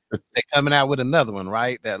movie, they're coming out with another one,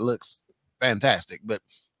 right? That looks fantastic. But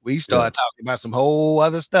we started talking about some whole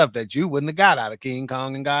other stuff that you wouldn't have got out of King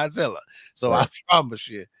Kong and Godzilla. So I promise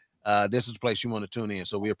you, this is the place you want to tune in.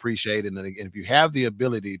 So we appreciate it. And again, if you have the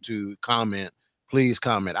ability to comment, please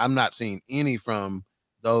comment. I'm not seeing any from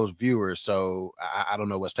those viewers, so I don't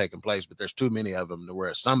know what's taking place, but there's too many of them to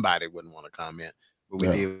where somebody wouldn't want to comment. But we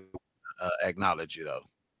did acknowledge you though.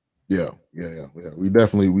 Yeah. We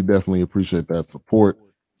definitely appreciate that support.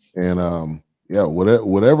 And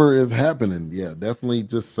whatever is happening, definitely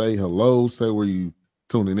just say hello, say where you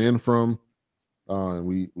tuning in from. And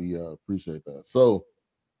we appreciate that. So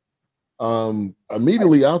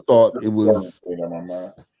immediately I thought it was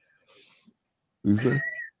you say?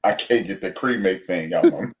 I can't get the cremate thing out.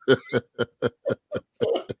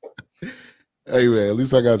 Hey man, at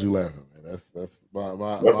least I got you laughing, man. That's my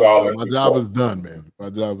job is done, man. My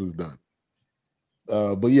job is done.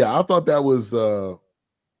 But yeah, I thought that was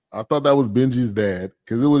Benji's dad,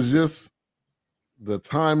 because it was just the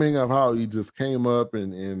timing of how he just came up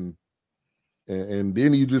and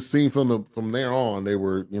then you just seen from there on they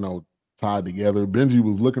were, you know, tied together. Benji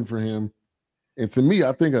was looking for him. And to me,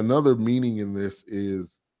 I think another meaning in this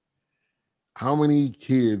is how many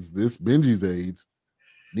kids this Benji's age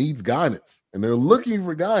needs guidance, and they're looking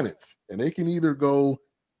for guidance, and they can either go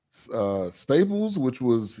Staples, which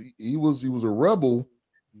he was a rebel.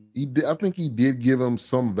 I think he did give him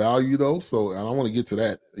some value though. So, and I want to get to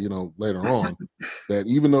that, you know, later on, that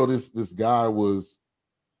even though this guy was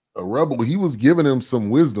a rebel, he was giving him some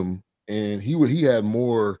wisdom, and he had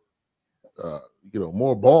more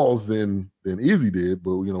more balls than Izzy did,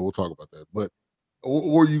 but you know, we'll talk about that. But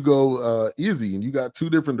or you go Izzy, and you got two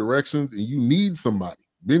different directions, and you need somebody.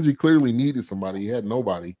 Benji clearly needed somebody. He had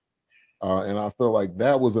nobody, and I felt like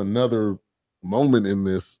that was another moment in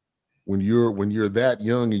this when you're that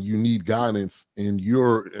young and you need guidance and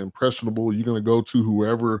you're impressionable. You're going to go to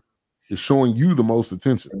whoever is showing you the most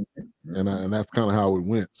attention, and that's kind of how it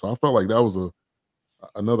went. So I felt like that was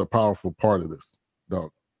another powerful part of this,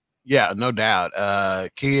 dog. Yeah, no doubt.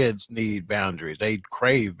 Kids need boundaries. They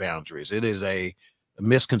crave boundaries. It is a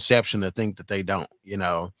misconception to think that they don't, you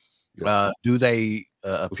know. Do they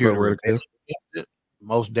appear to rebel?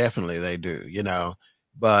 Most definitely they do, you know.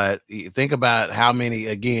 But think about how many,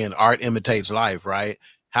 again, art imitates life, right?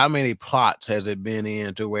 How many plots has it been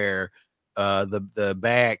in to where the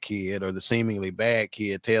bad kid or the seemingly bad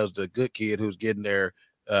kid tells the good kid who's getting there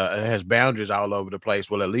has boundaries all over the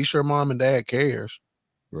place. Well, at least your mom and dad cares.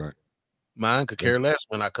 Right. Mine could care less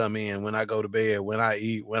when I come in, when I go to bed, when I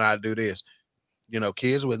eat, when I do this. You know,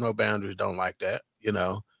 kids with no boundaries don't like that. You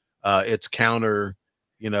know, it's counter,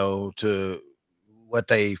 you know, to what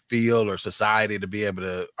they feel or society to be able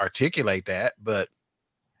to articulate that, but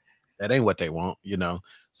that ain't what they want, you know.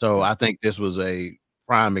 So I think this was a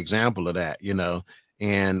prime example of that, you know.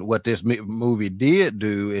 And what this movie did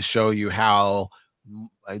do is show you how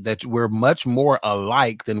that we're much more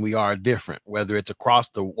alike than we are different, whether it's across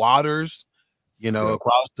the waters, you know,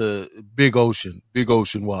 across the big ocean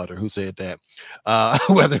water. Who said that?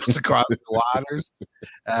 Whether it's across the waters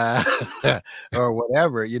or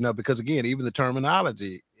whatever, you know, because again, even the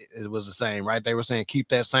terminology, it was the same, right? They were saying, keep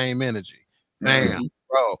that same energy. Man,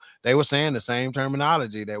 bro, they were saying the same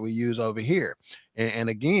terminology that we use over here. And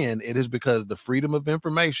again, it is because the freedom of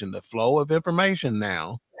information, the flow of information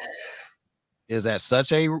now is at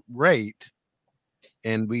such a rate,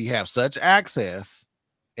 and we have such access.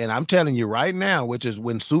 And I'm telling you right now, which is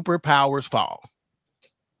when superpowers fall.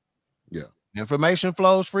 Yeah. Information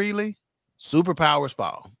flows freely, superpowers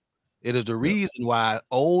fall. It is the reason why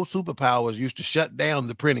old superpowers used to shut down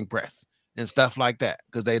the printing press and stuff like that,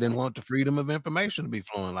 because they didn't want the freedom of information to be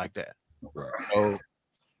flowing like that. Right. So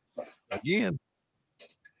again,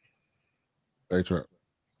 HRap.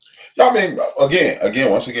 Yeah, I mean,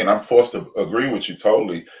 once again, I'm forced to agree with you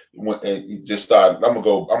totally. And you just started. I'm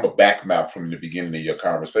gonna back map from the beginning of your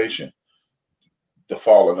conversation. The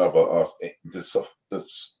falling of us,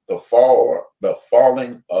 the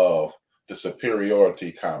falling of the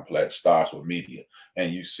superiority complex starts with media,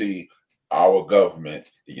 and you see our government,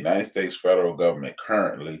 the United States federal government,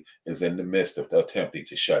 currently is in the midst of attempting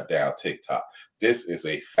to shut down TikTok. This is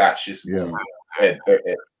a fascist movement, and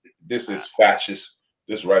this is fascist.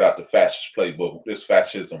 This is right out the fascist playbook. This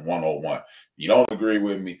fascism 101. You don't agree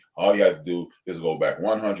with me? All you have to do is go back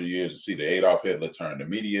 100 years and see the Adolf Hitler turn the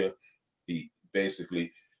media. He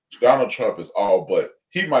basically, Donald Trump is all but,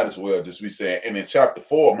 he might as well just be saying, and in chapter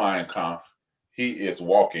 4 of Mein Kampf, he is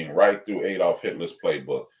walking right through Adolf Hitler's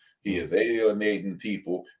playbook. He is alienating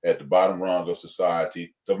people at the bottom rung of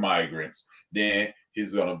society, the migrants. Then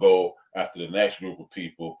he's going to go after the next group of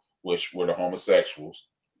people, which were the homosexuals.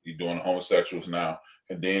 He's doing the homosexuals now.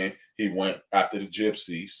 And then he went after the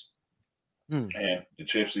gypsies. And the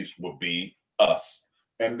gypsies will be us.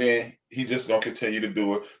 And then he's just going to continue to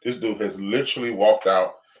do it. This dude has literally walked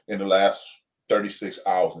out in the last 36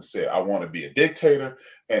 hours and said, I want to be a dictator.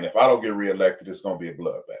 And if I don't get reelected, it's going to be a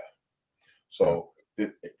bloodbath. So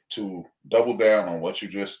to double down on what you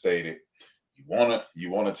just stated, you want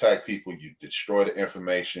to attack people, you destroy the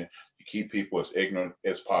information, you keep people as ignorant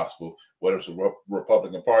as possible. What is the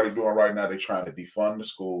Republican Party doing right now? They're trying to defund the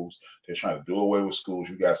schools. They're trying to do away with schools.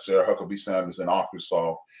 You got Sarah Huckabee Sanders in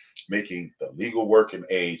Arkansas making the legal working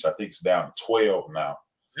age, I think it's down to 12 now.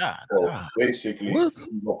 Yeah. So basically, you're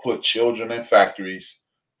gonna put children in factories,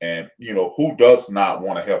 and who does not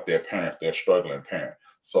want to help their parents, their struggling parent.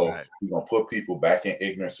 So you're gonna put people back in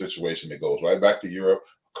ignorant situation that goes right back to Europe.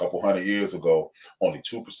 A couple hundred years ago, only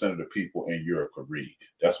 2% of the people in Europe could read.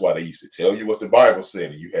 That's why they used to tell you what the Bible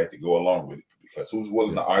said, and you had to go along with it, because who's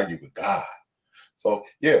willing to argue with God? So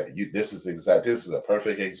yeah, this is a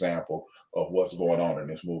perfect example of what's going on in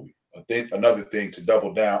this movie. I think another thing to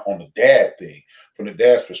double down on the dad thing, from the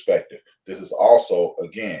dad's perspective, this is also,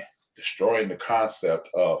 again, destroying the concept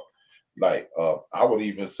of, I would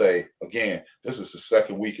even say, again, this is the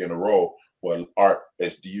second week in a row where art,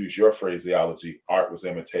 as to use your phraseology, art was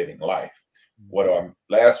imitating life.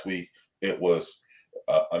 Last week, it was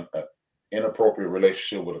an inappropriate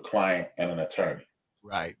relationship with a client and an attorney.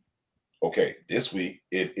 Right. Okay, this week,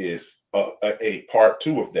 it is a part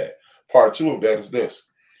two of that. Part two of that is this.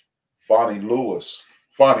 Fonnie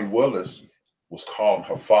Willis was calling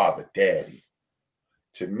her father daddy.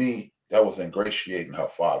 To me, that was ingratiating her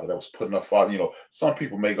father. That was putting her father, some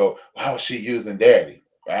people may go, how is she using daddy?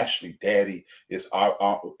 Actually, daddy is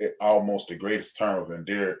almost the greatest term of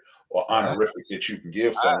endeared or honorific that you can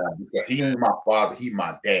give someone, because he ain't my father, he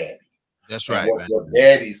my daddy. That's right. What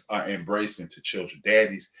daddies are embracing to children.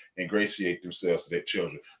 Daddies ingratiate themselves to their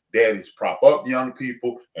children. Daddies prop up young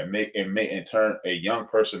people and and turn a young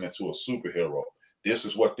person into a superhero. This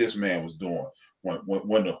is what this man was doing. When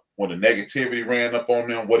the negativity ran up on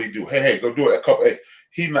them, what he do? Hey, go do it.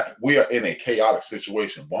 We are in a chaotic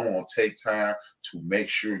situation, but I'm gonna take time to make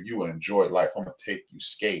sure you enjoy life. I'm gonna take you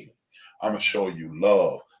skating. I'm gonna show you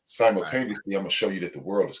love. Simultaneously, I'm gonna show you that the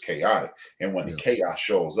world is chaotic. And when the chaos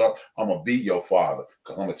shows up, I'm gonna be your father,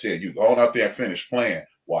 because I'm gonna tell you, go on out there and finish playing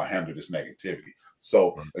while I handle this negativity.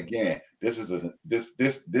 So again, this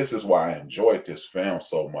is why I enjoyed this film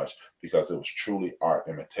so much, because it was truly art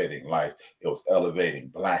imitating life. It was elevating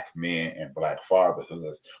Black men and Black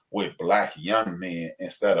fatherhoods with Black young men,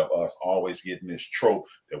 instead of us always getting this trope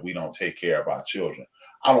that we don't take care of our children.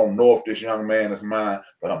 I don't know if this young man is mine,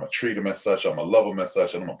 but I'm gonna treat him as such. I'm gonna love him as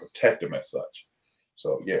such, and I'm gonna protect him as such.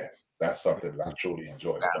 So yeah, that's something that I truly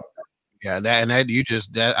enjoyed about it. Yeah,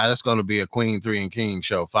 that's going to be a Queen 3 and King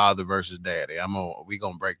show, father versus daddy. We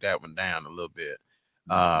gonna break that one down a little bit.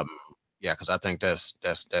 Yeah, because I think that's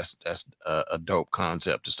a dope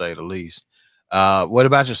concept, to say the least. What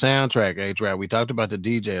about your soundtrack, HRap? We talked about the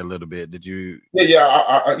DJ a little bit. Did you? Yeah.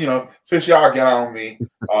 I since y'all get on me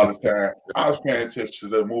all the time, I was paying attention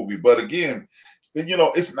to the movie. But again,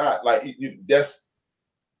 it's not like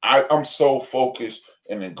I'm so focused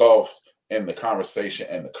and engulfed in the conversation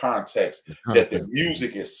and the context that the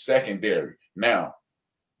music is secondary. Now,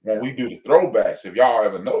 when we do the throwbacks, if y'all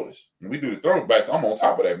ever notice, when we do the throwbacks, I'm on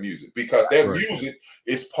top of that music, because that music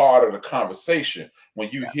is part of the conversation. When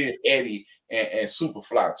you hear Eddie and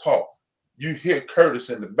Superfly talk, you hear Curtis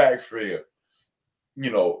in the backfield,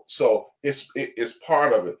 so it's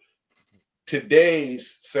part of it.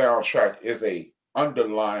 Today's soundtrack is a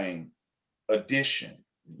underlying addition.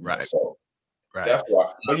 Right. So that's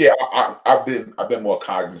why. But yeah, I've been more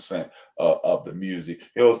cognizant of the music.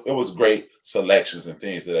 It was great selections and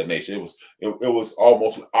things of that nature. It was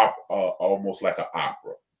almost like an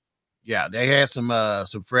opera. Yeah, they had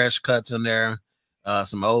some fresh cuts in there,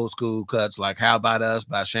 some old school cuts like "How About Us"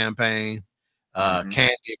 by Champagne,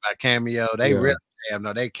 "Candy" by Cameo. They really jam.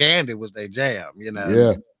 No, Candy was their jam.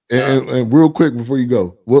 Yeah, and real quick before you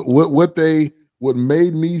go, what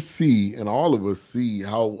made me see, and all of us see,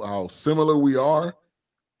 how similar we are.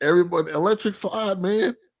 Everybody, electric slide,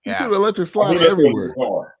 man. You do the electric slide everywhere.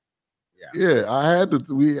 Yeah, I had to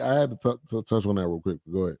touch on that real quick.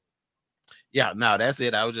 Go ahead. Yeah, no, that's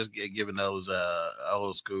it. I was just giving those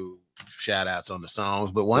old school shout outs on the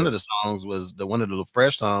songs, but one of the songs was one of the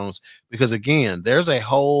fresh songs, because again, there's a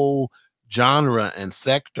whole genre and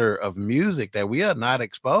sector of music that we are not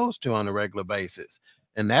exposed to on a regular basis.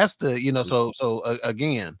 And that's the,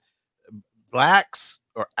 again, blacks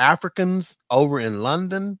or Africans over in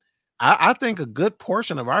London, I think a good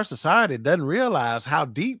portion of our society doesn't realize how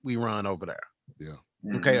deep we run over there. Yeah.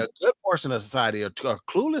 Okay, a good portion of society are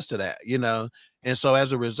clueless to that, and so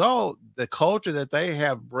as a result, the culture that they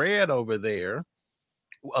have bred over there,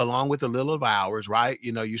 along with a little of ours, right?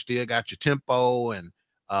 You still got your tempo and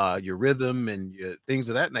your rhythm and your things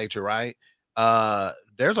of that nature, right?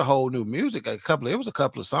 There's a whole new music. It was a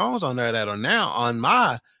couple of songs on there that are now on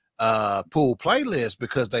my pool playlist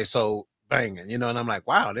because they so banging, and I'm like,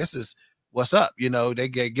 wow, this is what's up. They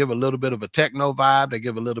give a little bit of a techno vibe, they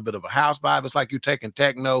give a little bit of a house vibe. It's like you taking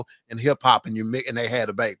techno and hip-hop and you mix, and they had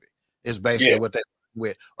a baby. It's basically what they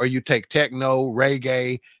with. Or you take techno,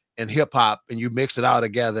 reggae, and hip-hop and you mix it all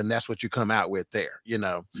together, and that's what you come out with there.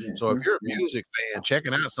 So if you're a music fan,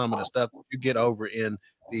 checking out some of the stuff you get over in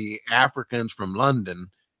the Africans from London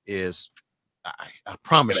is, I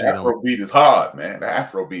promise you, Afrobeat is hard, man. The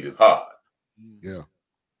Afrobeat is hard. Yeah,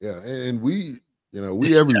 and we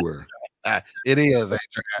everywhere. It is. And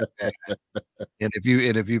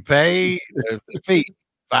if you pay the fee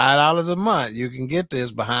 $5 a month, you can get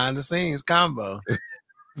this behind the scenes combo.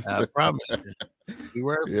 I promise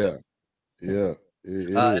you. Yeah. It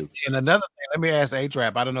is. And another thing, let me ask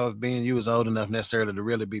HRap. I don't know if being you was old enough necessarily to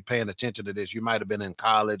really be paying attention to this. You might have been in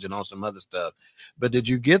college and on some other stuff, but did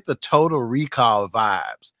you get the Total Recall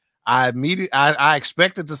vibes? I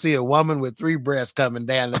expected to see a woman with 3 breasts coming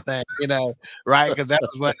down the thing, right? Because that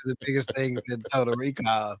was one of the biggest things in Total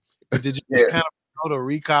Recall. But did you get kind of Total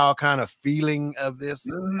Recall kind of feeling of this?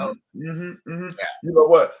 You know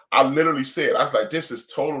what? I literally said, I was like, this is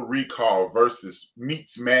Total Recall versus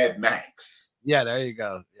meets Mad Max. Yeah, there you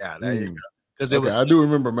go. Yeah, there you go. Because it was. I do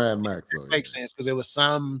remember Mad Max. It makes sense because it was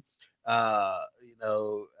some,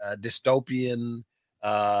 dystopian,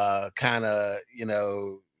 kind of,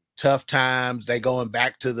 tough times. They going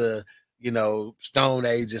back to the, Stone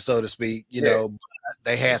Ages, so to speak.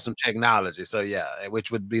 They had some technology. So yeah,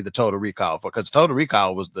 which would be the Total Recall because Total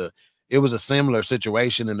Recall was it was a similar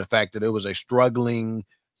situation in the fact that it was a struggling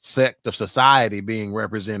sect of society being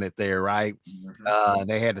represented there, right?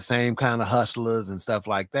 They had the same kind of hustlers and stuff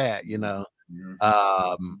like that,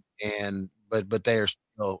 but they're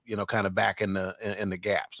still, kind of back in the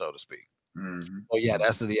gap, so to speak. Oh yeah,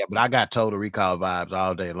 but I got Total Recall vibes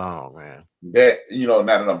all day long, man. That, now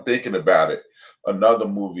that I'm thinking about it, another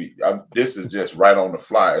movie, this is just right on the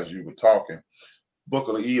fly as you were talking, Book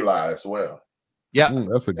of Eli as well. Yeah,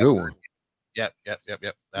 that's a good one. Yep.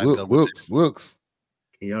 Wilks.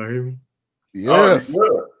 Can y'all hear me? Yes.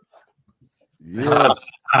 Yes.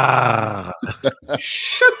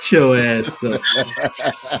 Shut your ass up.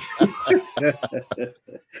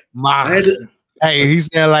 Hey, he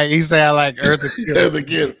sound like Eartha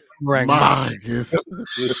Kitt.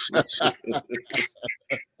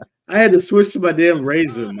 I had to switch to my damn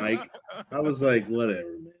razor, Mike. I was like, whatever,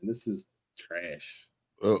 man. This is trash.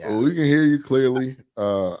 We can hear you clearly.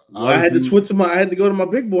 I had to switch to I had to go to my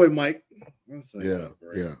big boy, Mike. Like, yeah.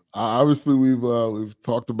 Obviously, we've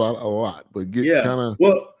talked about it a lot, but get kind of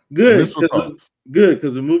good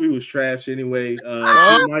because the movie was trash anyway.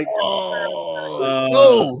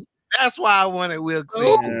 That's why I wanted Wilks.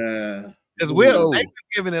 Because Wilks, they were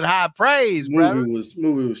giving it high praise, brother.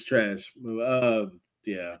 Movie was trash.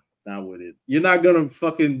 Not with it. You're not gonna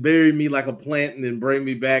fucking bury me like a plant and then bring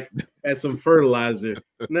me back as some fertilizer.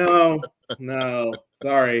 No.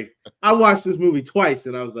 Sorry. I watched this movie twice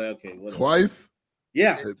and I was like, okay, whatever. Twice?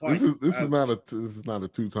 Yeah. This is not a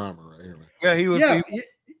 2-timer right here, man. Yeah, he was.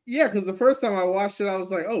 Yeah, because the first time I watched it, I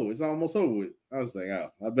was like, oh, it's almost over with. I was like, oh,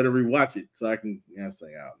 I better rewatch it so I can. I was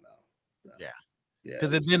like, oh no. Yeah.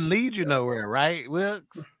 Because it didn't lead you nowhere, right,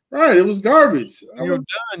 Wilks? Right, it was garbage. You're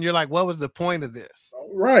done. You're like, what was the point of this?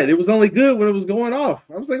 Right, it was only good when it was going off.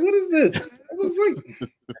 I was like, what is this? It was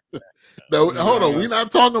like, no, hold on. We're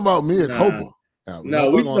not talking about me and Copa.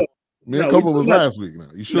 Me and Copa was last week. Now,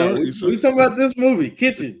 you sure? We talking about this movie,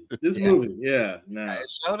 Kitchen. This movie, It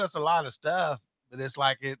showed us a lot of stuff, but it's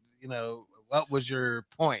like what was your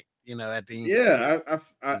point? At the end. Yeah,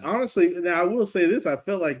 I honestly, now I will say this. I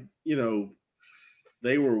felt like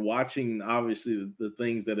they were watching, obviously, the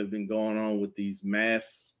things that have been going on with these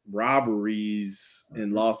mass robberies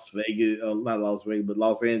in Las Vegas, not Las Vegas, but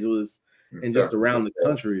Los Angeles and just around the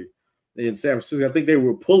country in San Francisco. I think they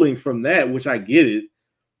were pulling from that, which I get it.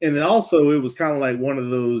 And then also it was kind of like one of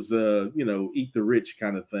those, eat the rich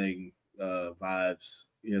kind of thing vibes,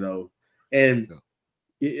 and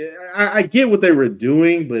I get what they were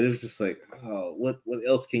doing, but it was just like, oh, what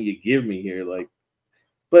else can you give me here? Like,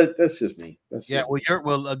 But that's just me. That's Yeah, just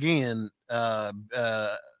well again,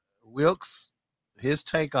 Wilks, his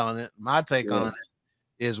take on it, my take on it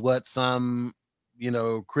is what some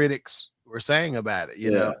critics were saying about it,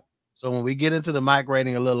 you know. So when we get into the mic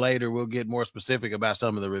rating a little later, we'll get more specific about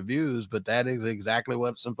some of the reviews, but that is exactly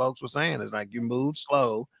what some folks were saying. It's like you moved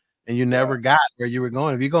slow and you never got where you were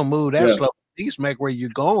going. If you're gonna move that slow, at least make where you're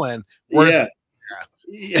going worth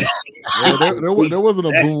yeah. There wasn't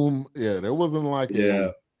a boom. Yeah, there wasn't like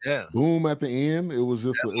a boom at the end. It was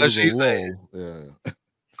just it was a lull. Yeah.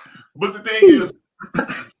 But the thing is,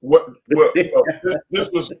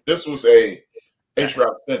 this was a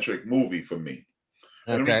HRap centric movie for me.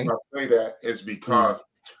 And the reason I say that is because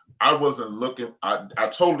I wasn't looking. I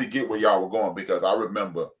totally get where y'all were going, because I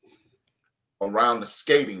remember around the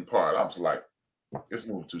skating part, I was like, "It's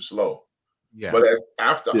moving too slow." Yeah. But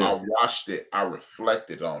after I watched it, I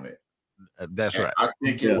reflected on it. That's right. I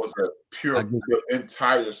think it was a pure. The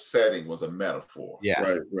entire setting was a metaphor.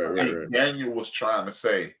 Yeah. Right. Daniel was trying to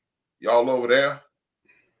say, "Y'all over there,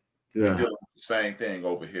 yeah, doing the same thing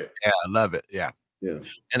over here." Yeah, I love it. Yeah. Yeah.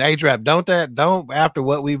 And HRap, don't after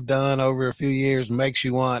what we've done over a few years makes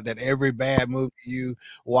you want that every bad movie you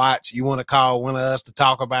watch, you want to call one of us to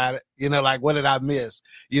talk about it? You know, like, what did I miss?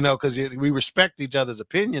 You know, because we respect each other's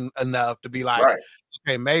opinion enough to be like,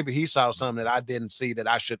 okay, maybe he saw something that I didn't see that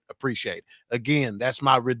I should appreciate. Again, that's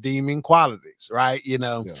my redeeming qualities, right? You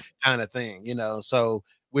know, kind of thing, you know. So,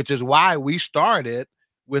 which is why we started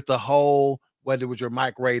with the whole, whether it was your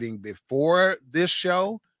mic rating before this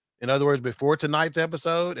show, in other words, before tonight's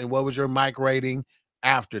episode, and what was your mic rating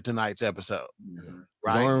after tonight's episode?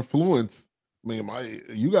 Right. Our influence, I mean,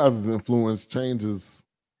 you guys' influence changes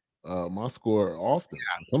my score often.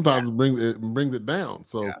 Sometimes it brings it down.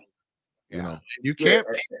 So you know, you can't.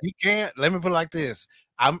 Let me put it like this.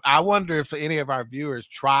 I wonder if any of our viewers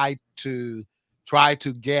try to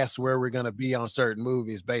guess where we're going to be on certain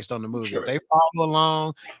movies based on the movie. If they follow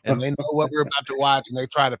along and they know what we're about to watch, and they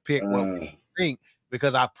try to pick what we think.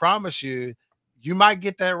 Because I promise you, you might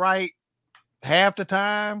get that right half the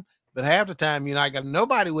time, but half the time you're not gonna.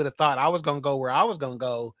 Nobody would have thought I was gonna go where I was gonna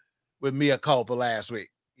go with Mia Culpa last week.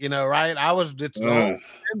 You know, right? I was just tender.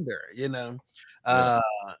 You know,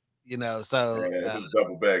 you know. So it was a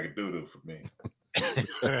double bag of doo-doo for me.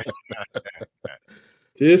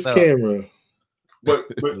 This camera. But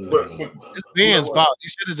it's Ben's fault. You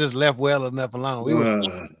should have just left well enough alone. We was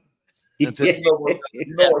you know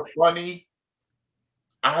what's funny?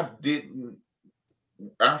 I didn't,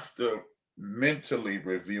 after mentally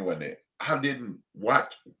reviewing it, I didn't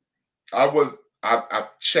watch. I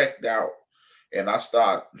checked out and I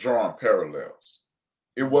started drawing parallels.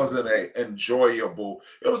 It wasn't a enjoyable.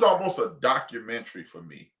 It was almost a documentary for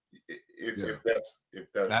me. If that's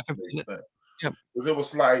makes sense. Because it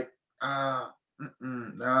was like,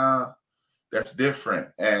 nah, that's different.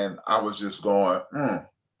 And I was just going,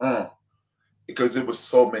 because it was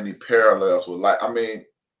so many parallels with, like, I mean,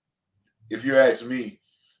 if you ask me,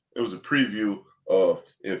 it was a preview of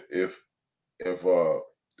if the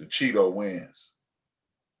Cheeto wins,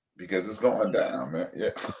 because it's going down, man.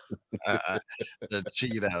 Yeah, the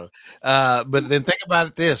Cheeto. But then think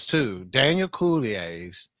about this too: Daniel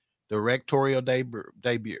Coulier's directorial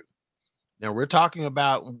debut. Now we're talking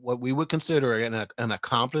about what we would consider an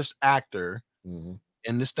accomplished actor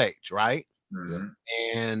in the States, right?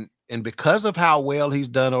 And because of how well he's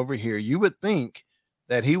done over here, you would think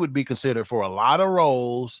that he would be considered for a lot of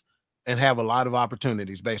roles and have a lot of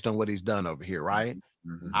opportunities based on what he's done over here, right?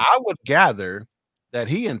 I would gather that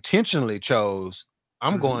he intentionally chose,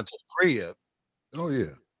 I'm going to the crib. Oh,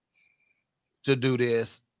 yeah. To do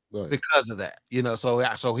this because of that, you know,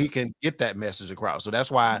 so he can get that message across. So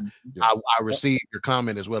that's why I received your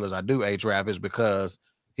comment as well as I do, HRap, is because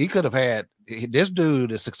he could have had, this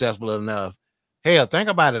dude is successful enough. Hell, think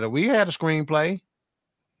about it. If we had a screenplay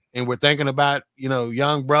and we're thinking about, you know,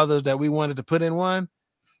 young brothers that we wanted to put in one,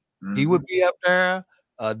 he would be up there.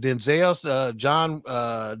 Denzel, John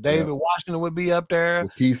David Washington would be up there.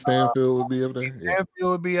 Keith Stanfield would be up there.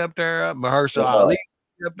 Stanfield would be up there. Mahershala Ali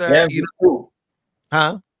would be up there. You know?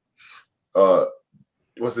 Huh?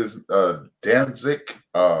 What's his Danzig?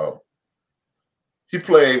 He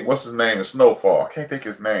played, what's his name in Snowfall? I can't think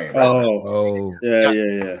his name. Yeah.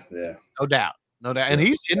 No doubt. And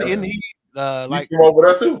he's like he's over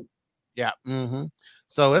there too. Yeah.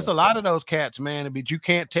 So it's a lot of those cats, man, but you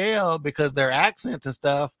can't tell because their accents and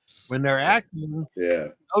stuff when they're acting,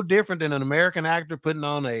 no different than an American actor putting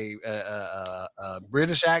on a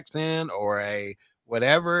British accent or a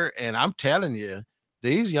whatever. And I'm telling you,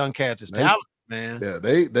 these young cats is talented, man. Yeah,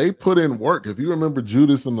 they put in work. If you remember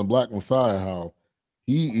Judas and the Black Messiah, how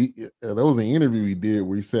there was an interview he did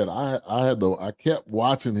where he said I kept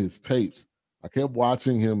watching his tapes. I kept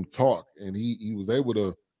watching him talk, and he was able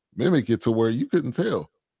to mimic it to where you couldn't tell.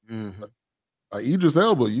 Mm-hmm. Idris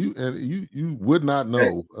Elba, you would not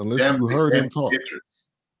know unless you heard him talk.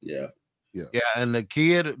 Yeah. And the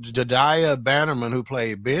kid Jediah Bannerman who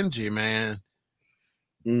played Benji, man,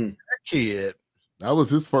 that kid, that was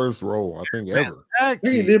his first role, I think, ever. I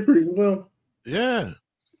think he did pretty well. Yeah.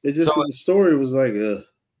 It's just the story was like,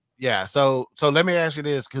 yeah. So let me ask you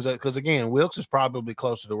this, because again, Wilks is probably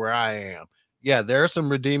closer to where I am. Yeah, there are some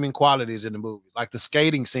redeeming qualities in the movie. Like the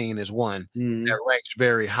skating scene is one that ranks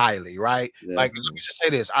very highly, right? Yeah. Like, let me just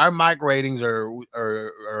say this: our mic ratings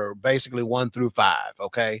are basically 1 through 5.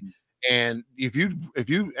 Okay, and if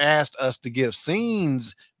you asked us to give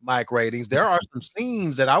scenes mic ratings, there are some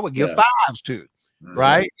scenes that I would give 5s to,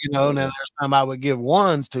 right? You know, now there's some I would give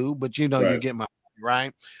 1s to, but you know, you get my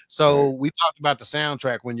right. So we talked about the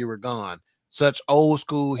soundtrack when you were gone. Such old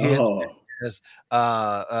school hits.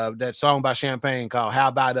 That song by Champagne called "How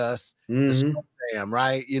About Us," the Slow Jam,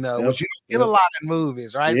 right? You know, which you don't get a lot in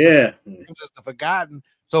movies, right? Yeah, so just forgotten.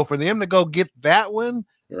 So for them to go get that one,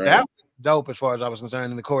 that was dope as far as I was concerned.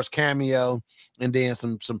 And of course, cameo, and then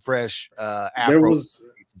some fresh Afro and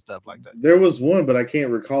stuff like that. There was one, but I can't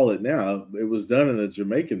recall it now. It was done in a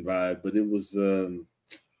Jamaican vibe, but it was oh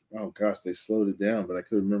gosh, they slowed it down, but I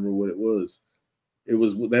couldn't remember what it was. It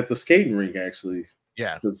was at the skating rink, actually.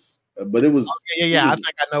 Yeah. But it was I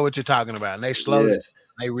think I know what you're talking about. And they slowed it,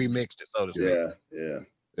 they remixed it, so to speak.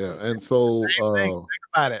 Yeah. And so think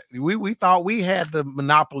about it. We thought we had the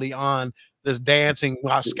monopoly on this dancing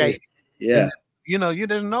while skating. Yeah. And, you know,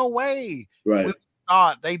 there's no way. Right. We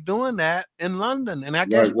thought they doing that in London. And I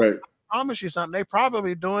guess I promise you something, they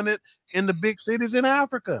probably doing it in the big cities in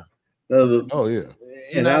Africa.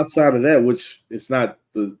 And outside of that, which it's not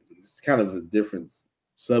it's kind of a different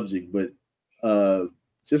subject, but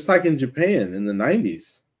just like in Japan in the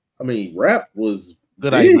 90s, I mean, rap was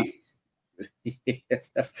big.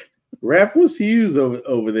 Rap was huge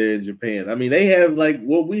over there in Japan. I mean, they have like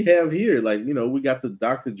what we have here. Like, you know, we got the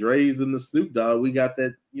Dr. Dre's and the Snoop Dogg. We got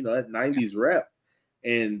that, you know, that 90s rap.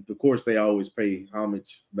 And of course, they always pay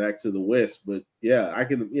homage back to the West. But yeah, I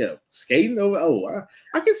can, skating over.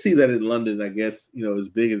 I can see that in London, I guess, you know, as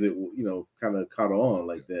big as it, you know, kind of caught on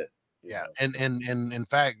like that. Yeah, and in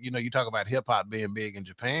fact, you know, you talk about hip hop being big in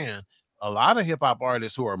Japan. A lot of hip hop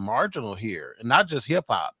artists who are marginal here, and not just hip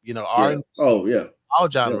hop, you know, R&B, all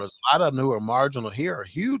genres. A lot of them who are marginal here are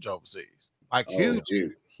huge overseas, like huge.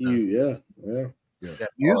 Music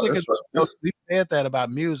is. We said that about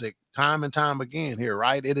music time and time again here,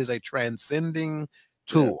 right? It is a transcending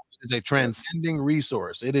tool. It is a transcending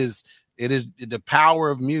resource. It is the power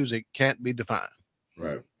of music can't be defined.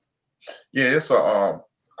 Right. Yeah, it's a.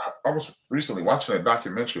 I was recently watching a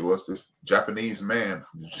documentary. Was this Japanese man?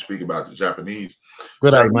 Did you speak about the Japanese?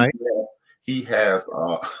 Good eye, Mike. He has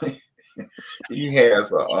a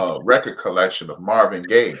record collection of Marvin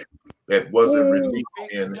Gaye that wasn't released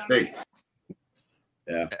in the States.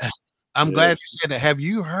 Yeah, I'm glad you said that. Have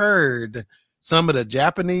you heard some of the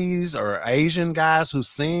Japanese or Asian guys who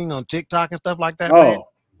sing on TikTok and stuff like that? Man,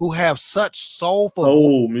 who have such soulful.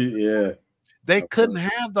 They couldn't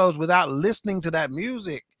have those without listening to that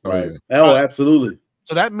music. Right. Oh, absolutely.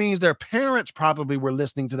 So that means their parents probably were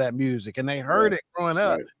listening to that music and they heard it growing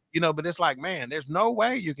up, you know, but it's like, man, there's no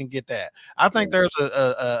way you can get that. I think there's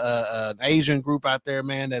an Asian group out there,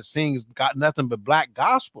 man, that sings got nothing but black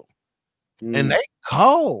gospel. And they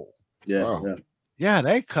cold. Yeah,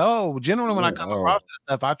 they cold. Generally, when I come across that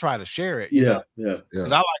stuff, I try to share it. You know?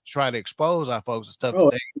 Because I like to try to expose our folks and stuff.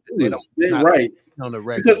 They don't on the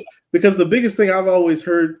record. Because the biggest thing I've always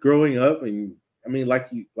heard growing up, and I mean, like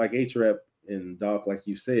HRap and Dawk, like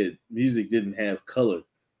you said, music didn't have color.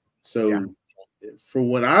 So for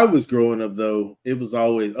when I was growing up, though, it was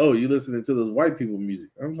always, you listening to those white people music.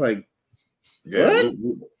 I'm like, what?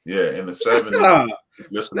 In the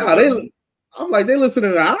 70s. I'm like, they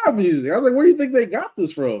listening to our music. I was like, where do you think they got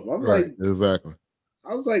this from? I'm like, exactly.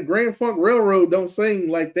 I was like, Grand Funk Railroad don't sing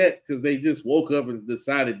like that because they just woke up and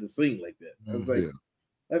decided to sing like that. I was like,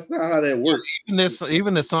 that's not how that works.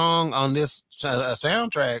 Even the song on this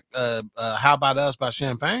soundtrack, "How About Us" by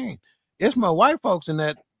Champagne, it's my white folks in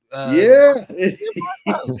that. You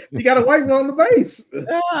got a white one on the bass.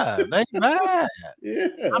 Yeah, they bad.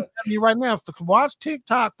 I'm telling you right now, watch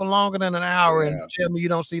TikTok for longer than an hour and tell me you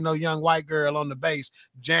don't see no young white girl on the bass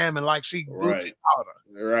jamming like she booted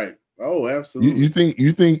powder. Right. Oh, absolutely.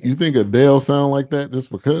 You think Adele sound like that just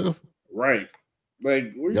because? Right.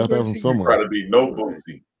 Like, where got that from somewhere? Try to be no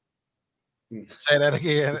boozy. Say that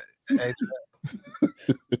again.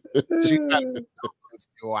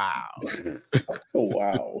 Wow. Oh,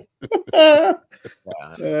 wow.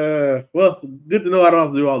 Well, good to know I don't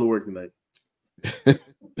have to do all the work tonight.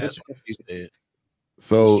 That's what you said.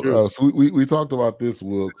 So, we talked about this,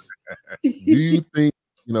 Wilks. Do you think,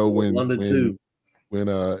 when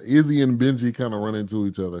Izzy and Benji kind of run into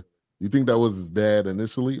each other, you think that was his dad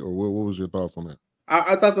initially, or what was your thoughts on that?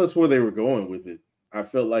 I thought that's where they were going with it. I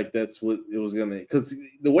felt like that's what it was gonna, because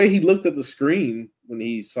the way he looked at the screen when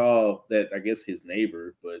he saw that, I guess his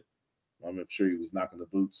neighbor, but I'm not sure he was knocking the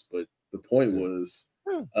boots. But the point was,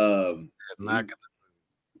 knocking.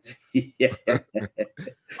 Yeah.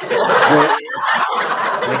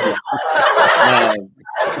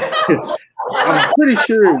 I'm pretty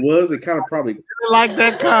sure it was. It kind of probably like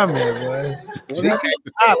that comment, boy. She can't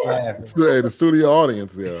stop laughing. Hey, the studio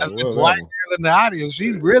audience there. That's the white girl in the audience.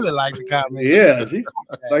 She really liked the comment. Yeah,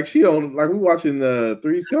 she on, like we watching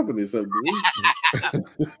Three's Company. So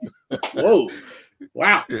whoa,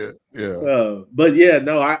 wow. Yeah. But yeah,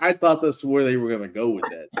 no, I thought that's where they were gonna go with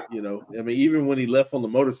that. I mean, even when he left on the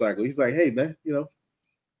motorcycle, he's like, "Hey, man,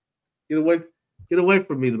 get away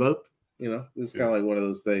from me, the boat." It's kind of like one of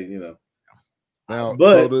those things, Now,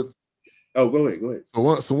 but go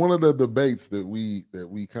ahead. So one of the debates that we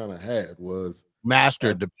kind of had was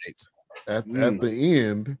master debates at the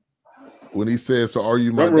end when he said, "So are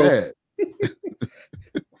you my dad?"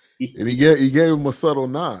 And he gave him a subtle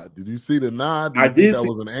nod. Did you see the nod? I did. That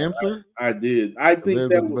was an answer. I did. I think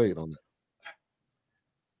there's a debate on that.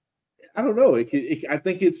 I don't know. I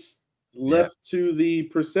think it's left to the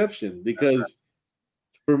perception, because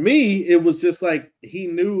for me, it was just like he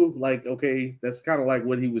knew, like, okay, that's kind of like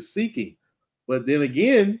what he was seeking. But then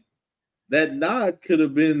again, that nod could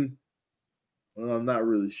have been, well, I'm not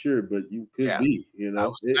really sure, but you could be,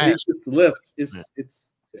 it just left.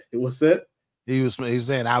 It's what's that? He was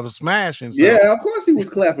saying I was smashing. So. Yeah, of course he was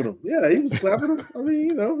clapping him. Yeah, he was clapping him. I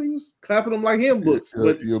mean, he was clapping him like him books.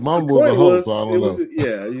 But your mom was a host, so I don't know.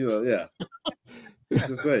 Yeah.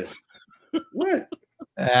 Just saying. What?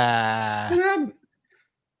 What happened?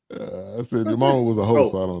 I said your mama was a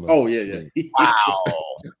host, so I don't know. Oh, yeah.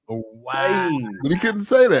 Wow. But he couldn't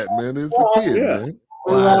say that, man. It's a kid, man.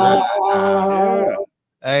 Wow. Yeah.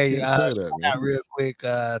 Hey, real quick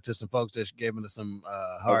to some folks that gave us some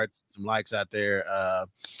hearts, some likes out there.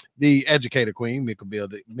 The educator queen, Mika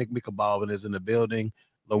Baldwin, is in the building.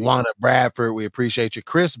 LaWanna Bradford, we appreciate you.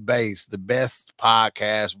 Chris Bass, the best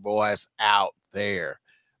podcast voice out there.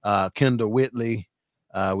 Kendall Whitley,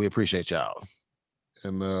 we appreciate y'all.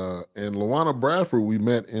 And LaWanna Bradford, we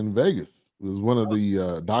met in Vegas. It was one of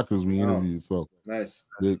the doctors we interviewed. So nice.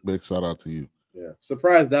 Big shout out to you. Yeah.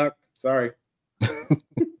 Surprise, Doc. Sorry.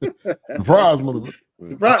 Surprise, motherfucker.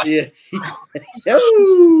 Surprise, yeah.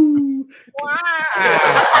 Oh,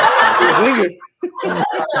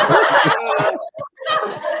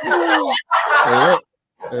 wow.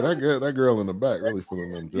 Hey, that girl in the back really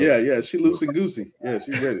feeling them jokes. Yeah. She loose and goosey. Yeah,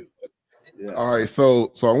 she's ready. Yeah. All right,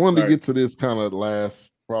 so I wanted to get to this kind of last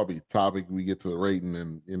probably topic. We get to the rating,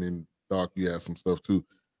 and then Doc, you had some stuff too.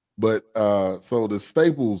 But so the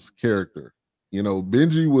Staples character,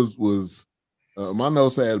 Benji was my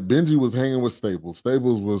notes had Benji was hanging with Staples.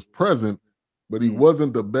 Staples was present, but he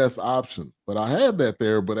wasn't the best option. But I had that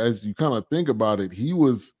there. But as you kind of think about it, he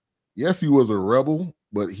was a rebel,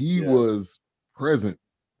 but he was present.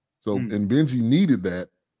 So and Benji needed that.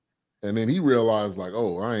 And then he realized, like,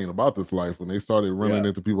 oh, I ain't about this life, when they started running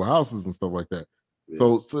into people's houses and stuff like that. Yeah.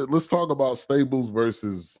 So let's talk about Staples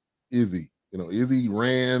versus Izzy. Izzy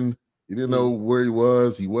ran. He didn't know where he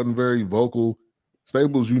was. He wasn't very vocal.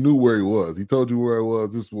 Staples, you knew where he was. He told you where he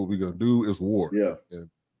was. This is what we're going to do. It's war. Yeah. And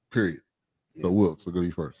period. So, Wilks, so go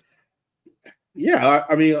you first. Yeah.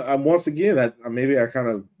 I mean, once again, maybe I kind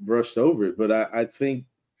of brushed over it, but I think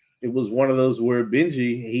it was one of those where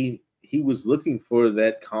Benji, he was looking for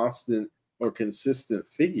that constant or consistent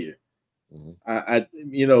figure.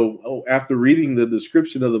 After reading the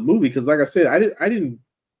description of the movie, because like I said, I didn't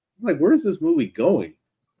like, where's this movie going?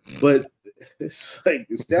 But it's like,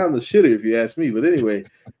 it's down the shitter if you ask me. But anyway,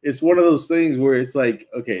 it's one of those things where it's like,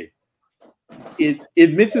 okay,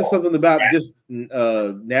 it mentions something about just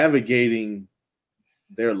navigating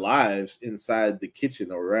their lives inside the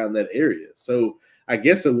kitchen or around that area. So I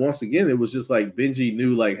guess once again, it was just like Benji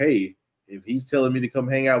knew, like, hey, if he's telling me to come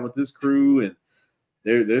hang out with this crew and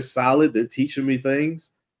they're solid, they're teaching me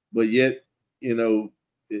things, but yet,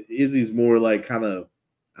 Izzy's more like kind of,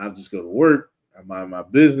 I'll just go to work, I mind my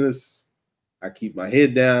business, I keep my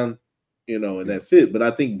head down, and that's it. But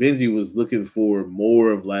I think Benji was looking for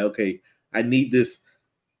more of like, okay, I need this.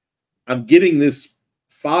 I'm getting this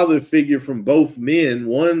father figure from both men.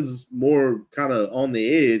 One's more kind of on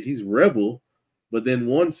the edge. He's rebel, But then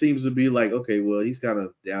one seems to be like, okay, well, he's kind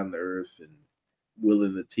of down to earth and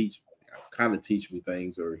willing to teach me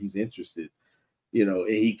things, or he's interested, you know,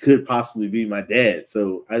 and he could possibly be my dad.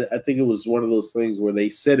 So I think it was one of those things where they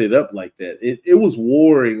set it up like that. It was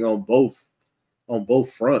warring on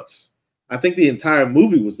both fronts. I think the entire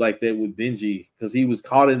movie was like that with Benji because he was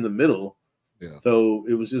caught in the middle. Yeah. So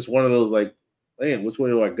it was just one of those like, man, which way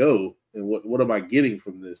do I go? And what am I getting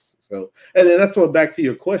from this? So, and then that's what, back to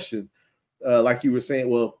your question, like you were saying,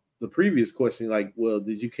 well, the previous question, like, well,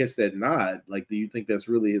 did you catch that nod? Like, do you think that's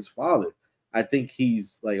really his father? I think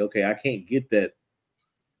he's like, okay, I can't get that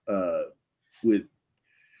with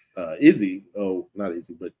Izzy. Oh, not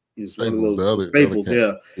Izzy, but he's one of those Staples.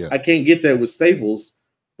 Yeah. I can't get that with Staples,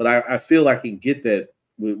 but I feel I can get that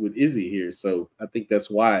with Izzy here. So I think that's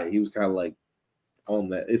why he was kind of like on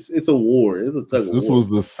that. It's a war. It's a tug of war. This was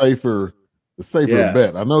the safer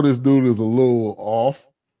bet. I know this dude is a little off.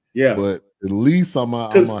 Yeah, but at least I'm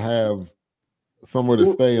gonna have somewhere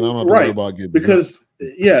to stay, and I'm not worried about getting because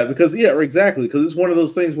exactly, because it's one of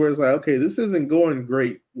those things where it's like, okay, this isn't going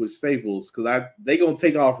great with Staples because they gonna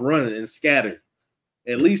take off running and scatter.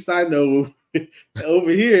 At least I know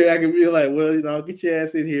over here I can be like, well, you know, I'll get your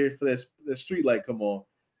ass in here for that street light come on.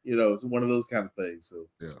 You know, it's one of those kind of things. So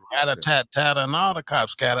yeah, tat and all the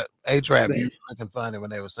cops scattered. HRap, you looking funny when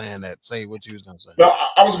they were saying that. Say what you was gonna say. No,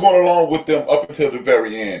 I was going along with them up until the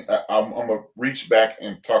very end. I'm gonna reach back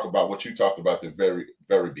and talk about what you talked about at the very,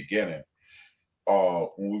 very beginning. When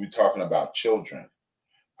we were talking about children,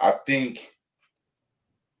 I think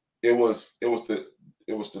it was the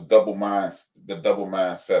double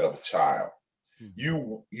mindset of a child.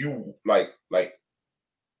 Mm-hmm. You like.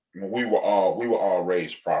 We were all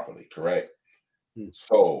raised properly, correct?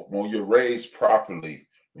 So when you're raised properly,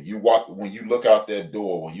 when you look out that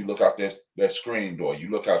door, when you look out that screen door, you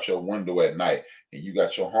look out your window at night, and you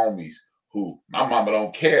got your homies who, my mama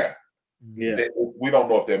don't care. Yeah, we don't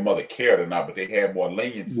know if their mother cared or not, but they had more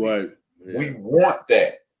leniency. Right. Yeah. We want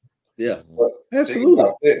that. Yeah, but absolutely. Think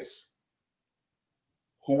about this.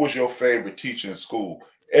 Who was your favorite teacher in school?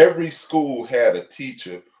 Every school had a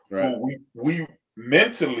teacher who we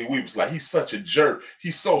mentally we was like, he's such a jerk,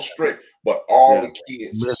 he's so strict, but all the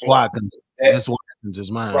kids, Miss Watkins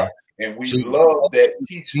is mine, right? And we love that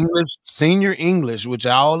teacher. Senior English, which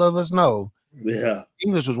all of us know,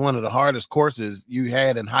 English was one of the hardest courses you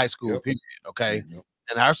had in high school. Period. Okay,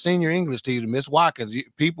 and our senior English teacher, Miss Watkins,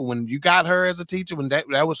 people, when you got her as a teacher, when that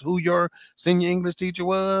was who your senior English teacher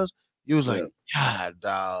was, you was like, God,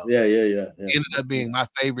 dog. Yeah. Ended up being my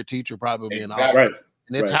favorite teacher, probably in all. Right.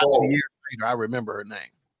 And it's how many years later I remember her name.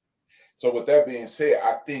 So with that being said,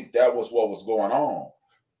 I think that was what was going on.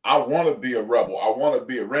 I want to be a rebel. I want to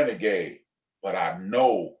be a renegade, but I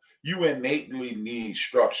know you innately need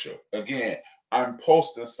structure. Again, I'm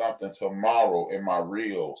posting something tomorrow in my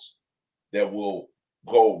reels that will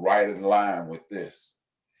go right in line with this.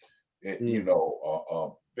 You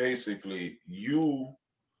know, basically,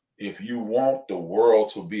 if you want the world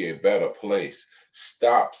to be a better place,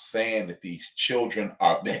 stop saying that these children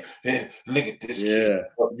are, man, look at this kid.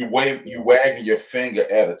 You wagging your finger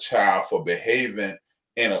at a child for behaving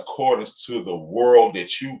in accordance to the world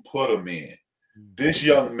that you put them in. This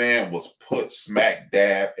young man was put smack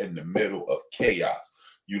dab in the middle of chaos.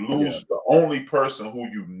 You lose the only person who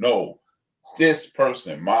you know. This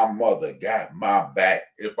person, my mother, got my back.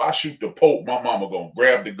 If I shoot the Pope, my mama gonna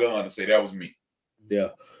grab the gun and say that was me. Yeah.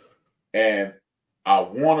 And I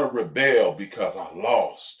want to rebel because I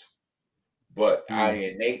lost, but I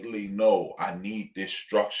innately know I need this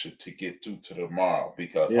structure to get to tomorrow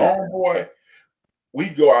because homeboy, we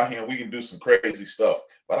go out here and we can do some crazy stuff,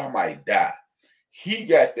 but I might die. He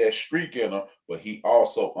got that streak in him, but he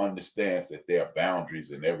also understands that there are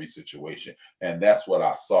boundaries in every situation. And that's what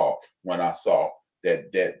I saw when I saw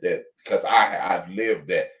that because I've lived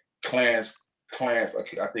that. Clarence,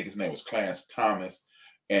 I think his name was Clarence Thomas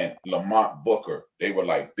and Lamont Booker, they were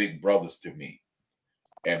like big brothers to me.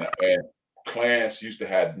 And Clarence used to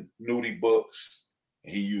have nudie books.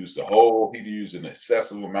 He used an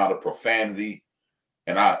excessive amount of profanity,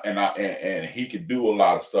 and he could do a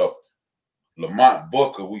lot of stuff. Lamont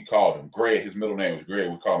Booker, we called him Greg. His middle name was Greg.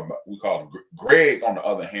 We called him Greg. On the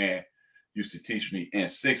other hand, used to teach me in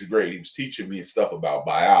 6th grade. He was teaching me stuff about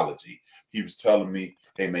biology. He was telling me,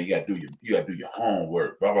 "Hey man, you gotta do your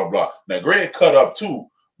homework." Blah blah blah. Now Greg cut up too,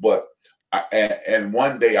 but and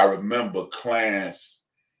one day I remember Clarence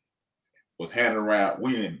was handing around.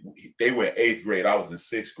 They were in 8th grade. I was in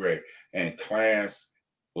 6th grade, and Clarence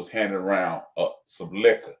was handing around some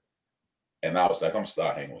liquor, and I was like, "I'm gonna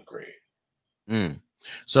start hanging with Greg."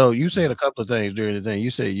 So you said a couple of things during the thing. You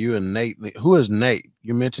said you and Nate. Who is Nate?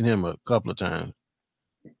 You mentioned him a couple of times.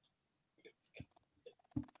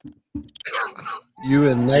 You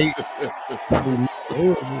and Nate.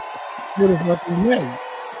 Who the fuck is Nate?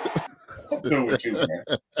 I'm through with you, man.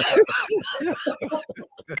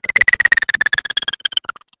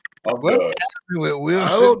 I'm What's done. happening with Wilks?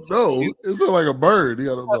 I don't know. It's like a bird. You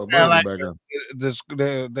got a bird in the Like background.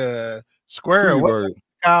 the squirrel. Tweety What's bird. it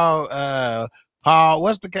called? Paul.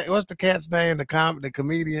 What's the cat's name? The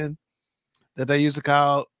comedian that they used to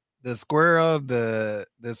call the squirrel. The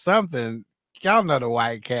something. Y'all know the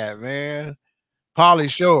white cat, man. Pauly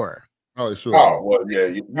Shore. Oh, sure. Oh, well, yeah.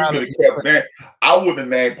 You could have kept that. I wouldn't have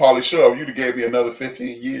named Pauly Shore. You'd have gave me another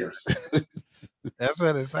 15 years. That's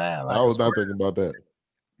what it sounds like. I was not thinking about that.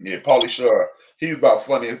 Yeah, Pauly Shore. He was about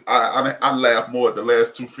funny. I laughed more at the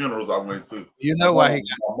last 2 funerals I went to. You know why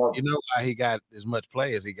he got as much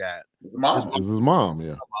play as he got. His mom. This is his mom,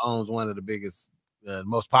 yeah. Owns one of the biggest,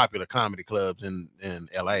 most popular comedy clubs in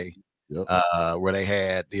LA. Yep. Where they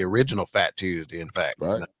had the original Fat Tuesday, in fact,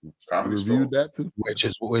 Right. Comedy Reviewed store. that too.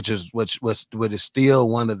 which is still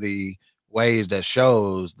one of the ways that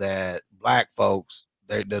shows that Black folks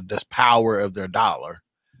this power of their dollar.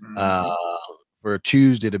 For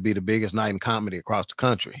Tuesday to be the biggest night in comedy across the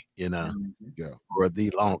country, you know, for the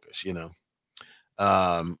longest, you know.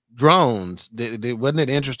 Drones, wasn't it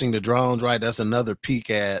interesting? The drones, right? That's another peek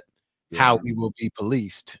at how we will be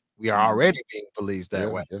policed. We are already being policed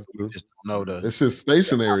that way. We just don't know it's just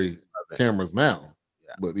stationary cameras now.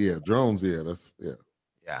 But yeah, drones, yeah.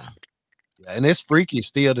 And it's freaky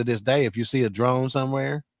still to this day. If you see a drone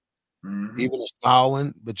somewhere, even a small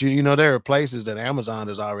one, but you know there are places that Amazon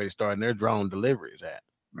is already starting their drone deliveries at.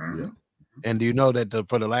 Yeah. And do you know that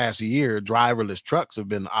for the last year, driverless trucks have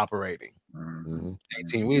been operating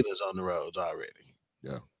 18-wheelers on the roads already?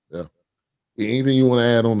 Yeah. Anything you want to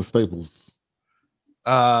add on the staples?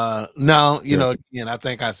 No, you know, again, I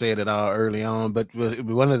think I said it all early on, but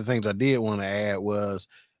one of the things I did want to add was,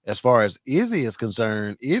 as far as Izzy is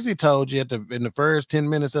concerned, Izzy told you in the first 10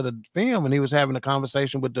 minutes of the film, when he was having a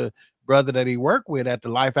conversation with the brother that he worked with at the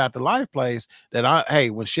Life After Life place, that hey,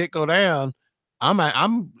 when shit go down,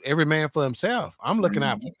 I'm every man for himself. I'm looking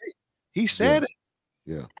out for me. He said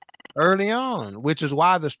it early on, which is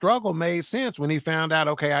why the struggle made sense when he found out,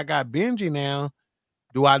 okay, I got Benji now.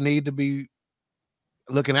 Do I need to be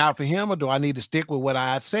looking out for him, or do I need to stick with what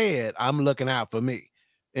I said? I'm looking out for me.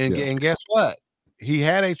 And guess what? He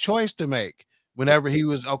had a choice to make whenever he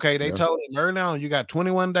was okay. They told him early on, you got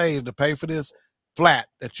 21 days to pay for this flat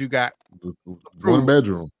that you got. One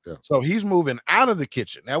bedroom. Yeah. So he's moving out of the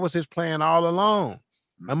kitchen. That was his plan all along.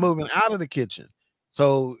 I'm moving out of the kitchen.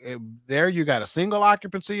 So there you got a single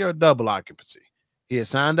occupancy or a double occupancy. He had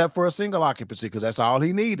signed up for a single occupancy because that's all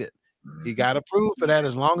he needed. He got approved for that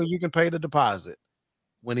as long as you can pay the deposit.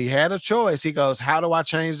 When he had a choice, he goes, how do I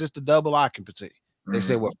change this to double occupancy? They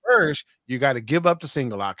said, well, first, you got to give up the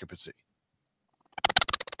single occupancy.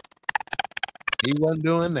 He wasn't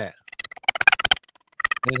doing that.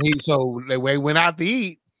 And so they went out to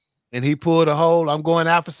eat, and he pulled a whole I'm going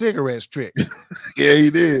out for cigarettes trick. Yeah,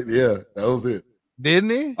 he did. Yeah, that was it.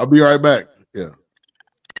 Didn't he? I'll be right back. Yeah.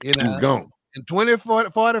 You know, he was gone. In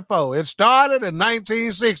 2044. It started in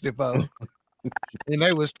 1964. And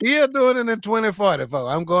they were still doing it in 2044.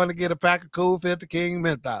 I'm going to get a pack of Cool 50 King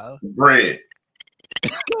menthol. Bread.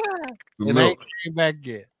 And they came back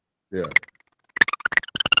yet. Yeah.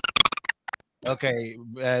 Okay.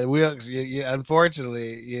 Wilks,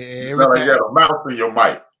 unfortunately, every time you got a mouth in your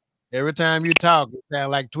mic. Every time you talk, it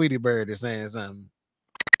sounds like Tweety Bird is saying something.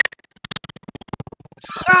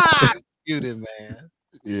 You did, man.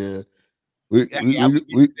 Yeah. I'm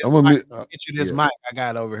gonna get you this mic I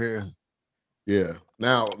got over here. Yeah.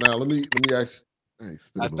 Now let me ask. Hey,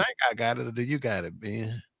 I think I got it. Or do you got it,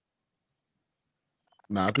 Ben?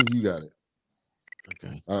 No, I think you got it.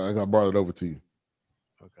 Okay. I brought it over to you.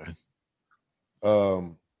 Okay. What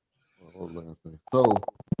was I gonna say? So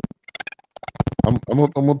I'm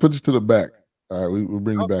gonna put you to the back. All right, we'll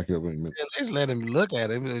bring you back here in a minute. At least let him look at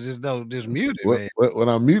it. Just mute it, man. When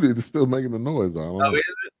I'm muted, it's still making the noise. I don't know. Is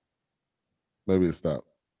it? Maybe it stopped.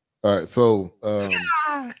 All right, so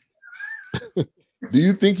do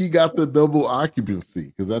you think he got the double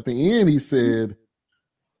occupancy? Because at the end he said,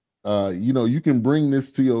 you can bring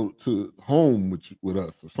this to home with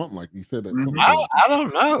us or something like he said that. I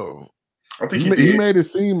don't know. I think he made it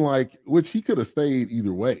seem like, which he could have stayed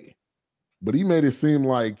either way, but he made it seem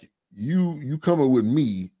like you coming with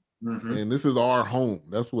me, and this is our home.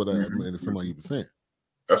 That's what made it seem like he was saying.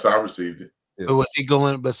 That's how I received it. Yeah. But was he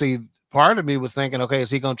going? But see, part of me was thinking, okay, is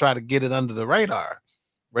he going to try to get it under the radar,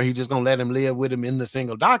 where he just going to let him live with him in the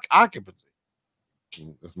single occupancy?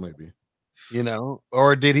 That's maybe.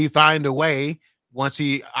 Or did he find a way once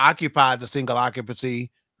he occupied the single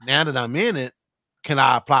occupancy now that I'm in it, can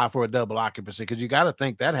I apply for a double occupancy? Because you got to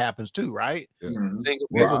think that happens too, right? Yeah. Single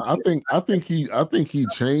Well, people- I think he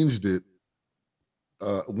changed it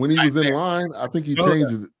when he was in line. I think he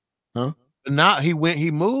changed it. Huh? Now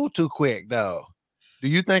he moved too quick though. Do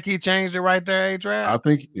you think he changed it right there, HRap? I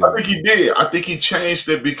think he did. I think he changed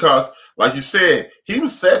it because, like you said, he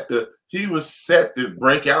was set to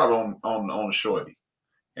break out on the shorty,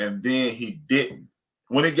 and then he didn't.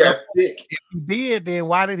 When it got thick, if he did, then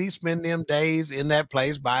why did he spend them days in that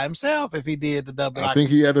place by himself? If he did the double, I think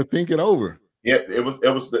he had to think it over. Yeah, it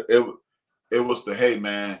was the hey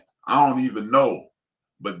man, I don't even know.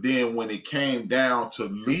 But then when it came down to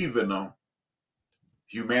leaving them,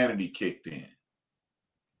 humanity kicked in.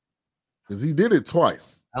 Because he did it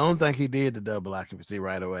twice. I don't think he did the double occupancy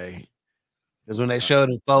right away. Because when they showed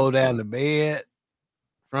him fold down the bed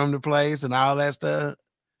from the place and all that stuff,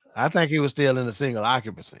 I think he was still in a single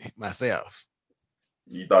occupancy myself.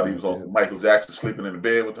 You thought he was on Michael Jackson sleeping in the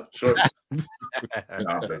bed with the short?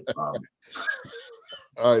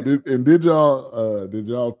 All right, and did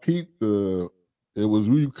y'all peep the? It was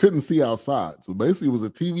you couldn't see outside, so basically it was a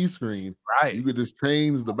TV screen. Right, you could just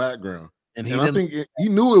change the background, and I think he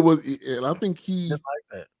knew it was. And I think he like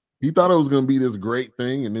that. He thought it was going to be this great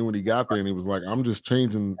thing, and then when he got there, and he was like, "I'm just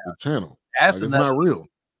changing the channel. That's it's not real."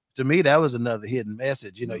 To me, that was another hidden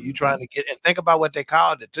message. You know, you trying to get and think about what they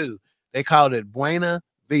called it too. They called it Buena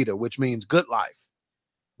Vida, which means good life.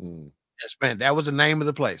 That was the name of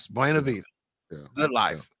the place, Buena Vida, good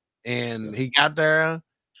life. And he got there,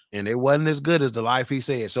 and it wasn't as good as the life he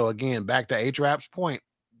said. So again, back to HRap's point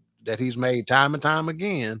that he's made time and time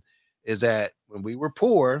again is that when we were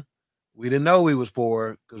poor, we didn't know we was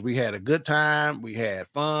poor because we had a good time, we had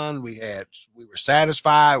fun, we were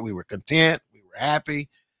satisfied, we were content, we were happy,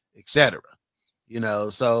 etc. You know,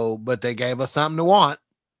 so but they gave us something to want.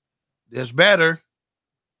 There's better,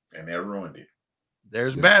 and they ruined it.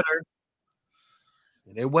 There's better,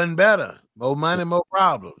 and it wasn't better. More money, more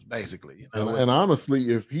problems, basically. You know, and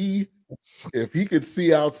honestly, if he could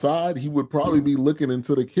see outside, he would probably be looking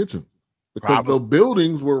into the kitchen because the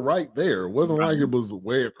buildings were right there. It wasn't like it was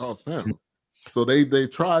way across town. So they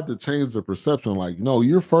tried to change the perception, like, no,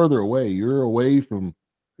 you're further away. You're away from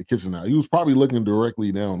the kitchen now. He was probably looking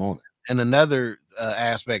directly down on it. And another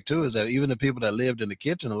aspect too is that even the people that lived in the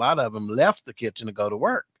kitchen, a lot of them left the kitchen to go to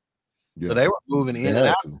work. Yeah. So they were moving in and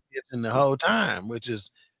out of the kitchen the whole time, which is,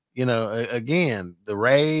 you know, again, the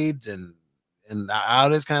raids and all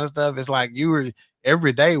this kind of stuff. It's like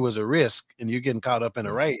every day was a risk, and you're getting caught up in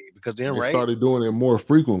a raid because they started doing it more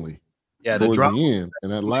frequently. Yeah, towards the end,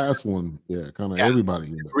 and that last one, kind of everybody.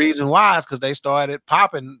 The reason why is because they started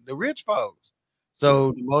popping the rich folks.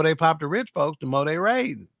 So the more they pop the rich folks, the more they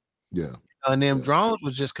raiding. Yeah, and them drones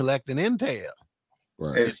was just collecting intel.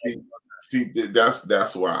 Right. And see,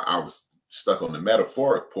 that's why I was stuck on the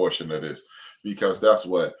metaphoric portion of this, because that's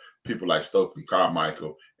what people like Stokely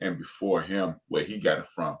Carmichael and before him, where he got it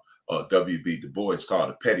from, W.B. Du Bois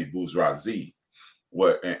called the petty bourgeoisie.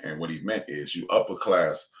 What he meant is you upper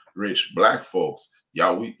class rich black folks,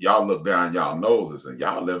 y'all look down y'all noses and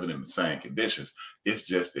y'all living in the same conditions. It's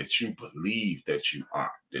just that you believe that you are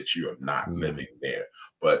not living there,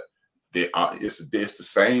 but it's the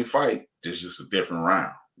same fight, it's just a different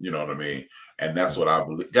round. You know what I mean? And that's what I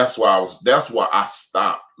believe. That's why I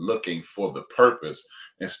stopped looking for the purpose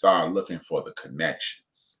and started looking for the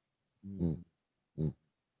connections.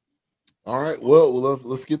 All right. Well,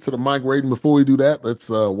 let's get to the mic rating. Before we do that, let's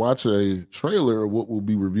watch a trailer of what we'll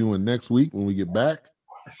be reviewing next week. When we get back,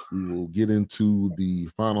 we will get into the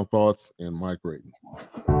final thoughts and mic rating.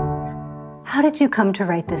 How did you come to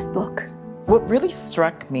write this book? What really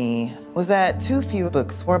struck me was that too few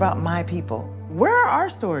books were about my people. Where are our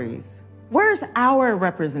stories? Where's our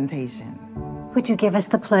representation? Would you give us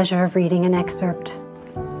the pleasure of reading an excerpt?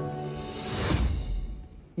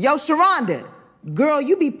 Yo, Sharonda, girl,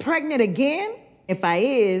 you be pregnant again? If I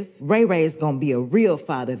is, Ray Ray is gonna be a real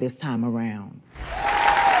father this time around.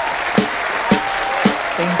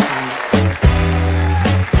 Thank you.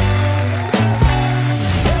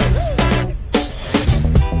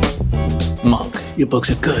 Monk, your books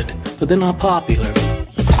are good, but they're not popular.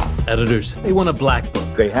 Editors, they want a black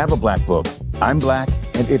book. They have a black book. I'm black,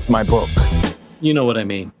 and it's my book. You know what I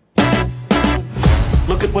mean.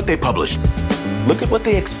 Look at what they published. Look at what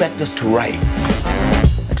they expect us to write.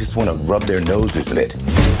 I just want to rub their noses in it.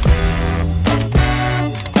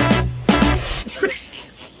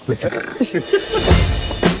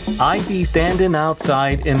 I be standing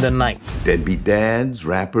outside in the night. Deadbeat dads,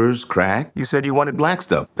 rappers, crack. You said you wanted black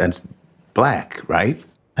stuff. That's black, right?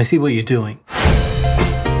 I see what you're doing.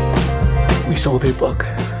 We sold your book.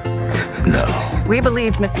 No. We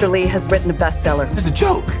believe Mr. Lee has written a bestseller. It's a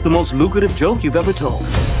joke. The most lucrative joke you've ever told.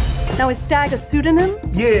 Now, is Stag a pseudonym?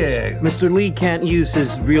 Yeah. Mr. Lee can't use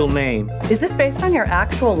his real name. Is this based on your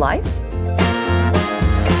actual life?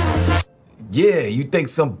 Yeah, you think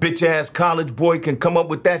some bitch-ass college boy can come up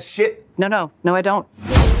with that shit? No, I don't.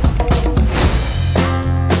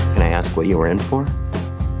 Can I ask what you were in for?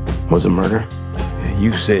 Was it murder?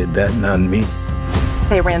 You said that, not me.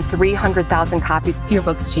 They ran 300,000 copies. Your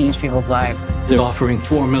books change people's lives. They're offering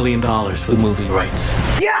 $4 million for the movie rights.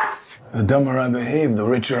 Yes! The dumber I behave, the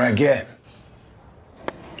richer I get.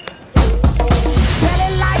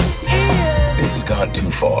 This has gone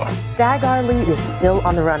too far. Stag Lee is still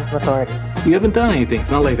on the run from authorities. You haven't done anything.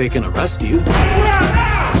 It's not like they can arrest you. Wish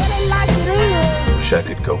I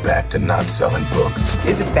could go back to not selling books.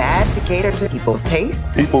 Is it bad to cater to people's tastes?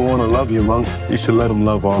 People want to love you, Monk. You should let them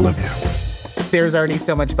love all of you. There's already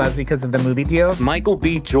so much buzz because of the movie deal. Michael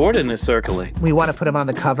B. Jordan is circling. We want to put him on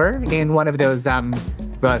the cover in one of those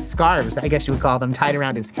scarves, I guess you would call them, tied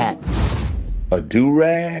around his head. A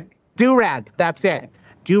do-rag? Do-rag, that's it.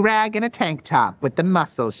 Do-rag and a tank top with the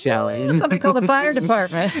muscles showing. Somebody call the fire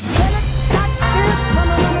department.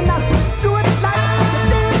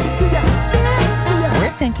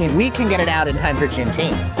 We're thinking we can get it out in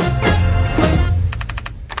Argentina.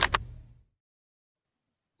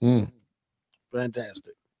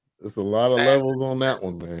 Fantastic. There's a lot of levels on that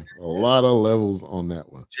one, man. A lot of levels on that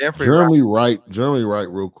one. Jeremy Wright,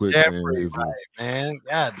 real quick, Jeffrey Wright, man.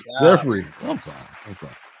 God. Jeffrey. I'm sorry.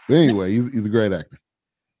 But anyway, he's a great actor.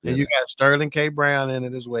 And you got Sterling K. Brown in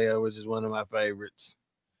it as well, which is one of my favorites.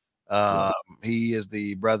 He is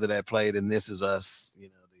the brother that played in This Is Us, the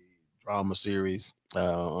drama series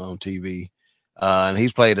on TV. And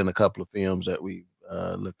he's played in a couple of films that we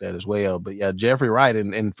looked at as well. But yeah, Jeffrey Wright,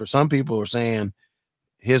 and for some people are saying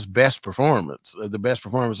his best performance, the best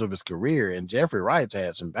performance of his career, and Jeffrey Wright's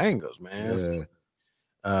had some bangers, man. Yeah. So,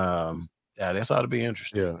 this ought to be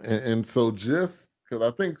interesting. Yeah, and so just because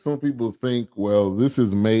I think some people think, well, this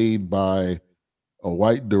is made by a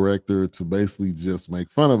white director to basically just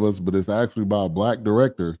make fun of us, but it's actually by a black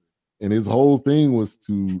director, and his whole thing was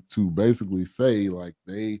to basically say like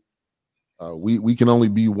we can only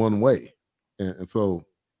be one way, and so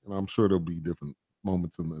I'm sure there'll be different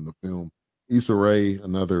moments in the film. Issa Rae,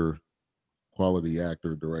 another quality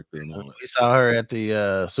actor, director, and all that. We saw her at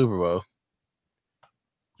the Super Bowl.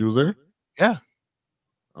 She was there? Yeah.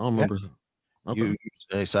 I don't remember. Okay.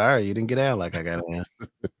 Sorry, you didn't get out like I got in.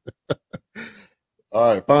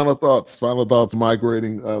 All right, final thoughts, Mike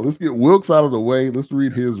rating. Let's get Wilks out of the way. Let's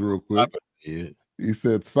read his real quick. He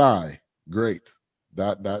said, sigh, great, ...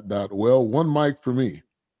 Well, one mic for me.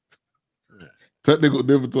 Technical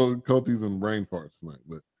difficulties and brain farts tonight,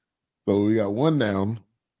 but so we got one down.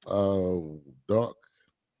 Doc.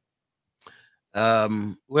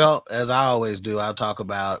 Well, as I always do, I'll talk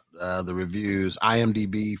about the reviews.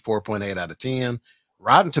 IMDb 4.8 out of 10.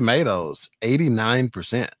 Rotten Tomatoes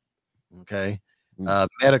 89%. Okay.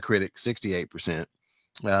 Metacritic 68%.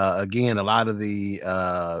 Again, a lot of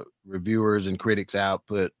the reviewers and critics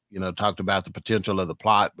output, talked about the potential of the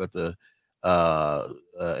plot, but the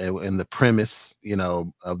and the premise,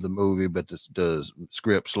 of the movie, but the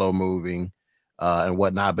script slow moving and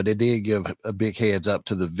whatnot. But it did give a big heads up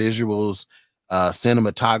to the visuals,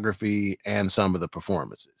 cinematography, and some of the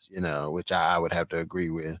performances, which I would have to agree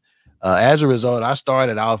with. As a result, I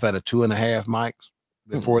started off at a 2.5 mics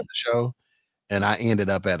before the show, and I ended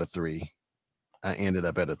up at a 3. I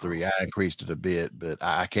increased it a bit, but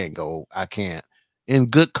I can't in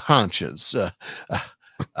good conscience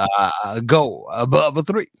go above a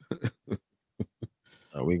 3.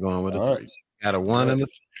 Are we going with a 3? Right. Got a 1 and a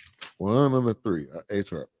 3. 1 and a 3.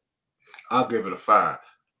 HRap. I'll give it a 5.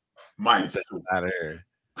 Minus 2. Out of here.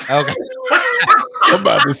 Okay. I'm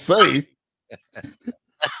about to say.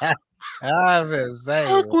 I'm about to say.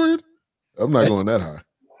 Awkward. I'm not going that high.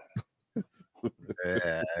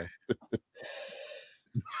 Yeah.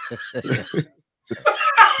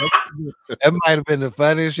 That might have been the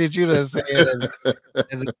funniest shit you done said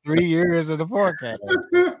in the 3 years of the Fourcast.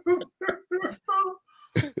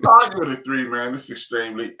 I'll give it a 3, man. It's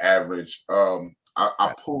extremely average.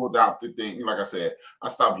 I pulled out the thing. Like I said, I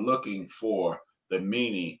stopped looking for the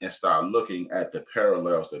meaning and started looking at the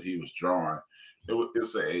parallels that he was drawing.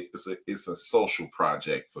 It's a social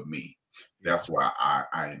project for me. That's why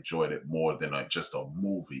I enjoyed it more than just a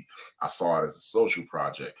movie. I saw it as a social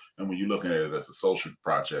project. And when you're looking at it as a social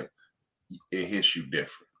project, it hits you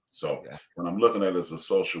different. So when I'm looking at it as a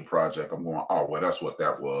social project, I'm going, oh, well, that's what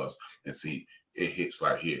that was. And see, it hits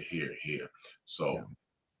like here. So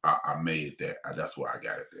I made that. That's why I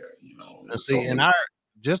got it there, See, and our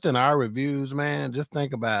just in our reviews, man, just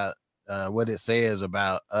think about what it says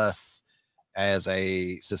about us as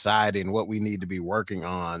a society and what we need to be working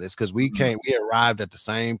on. It's because we arrived at the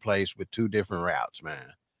same place with two different routes,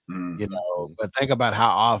 man. You know, but think about how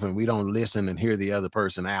often we don't listen and hear the other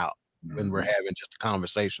person out when we're having just a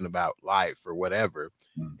conversation about life or whatever.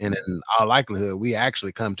 And in all likelihood, we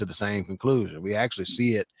actually come to the same conclusion. We actually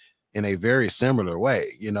see it in a very similar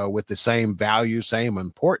way, you know, with the same value, same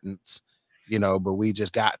importance, you know, but we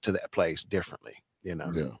just got to that place differently, you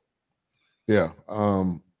know. Yeah.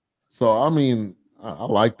 So I mean, I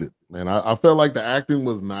liked it, man. I felt like the acting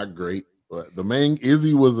was not great, but the main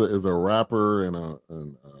Izzy is a rapper and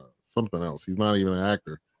something else. He's not even an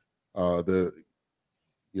actor. Benji,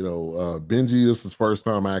 this is his first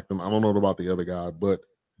time acting. I don't know about the other guy, but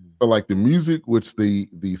like the music, which the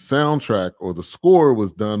soundtrack or the score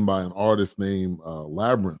was done by an artist named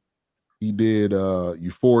Labyrinth. He did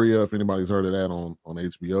Euphoria, if anybody's heard of that on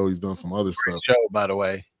HBO. He's done some other stuff. Show, by the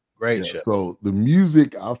way. Great show. So the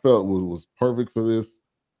music I felt was perfect for this.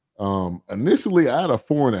 Initially I had a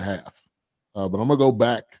 4.5, but I'm gonna go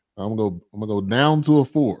back. I'm gonna go down to a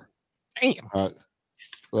 4. Damn.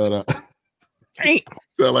 But damn.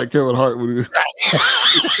 Sound like Kevin Hart when he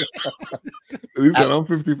said, "I'm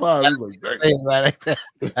 55." He was like,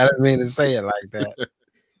 I didn't mean to say it like that.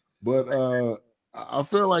 But I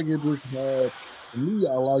feel like it just had, for me,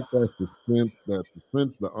 I like that suspense,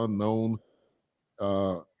 the unknown.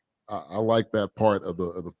 I like that part of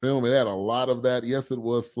the film. It had a lot of that. Yes, it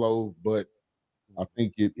was slow, but I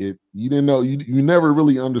think it you didn't know, you never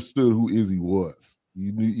really understood who Izzy was.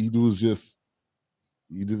 He was just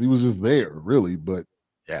there, really. But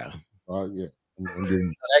yeah.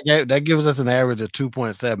 That gives us an average of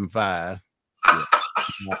 2.75.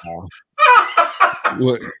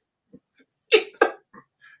 What?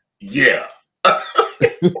 Yeah.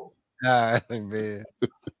 Man.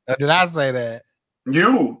 Did I say that?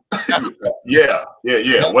 You? Yeah,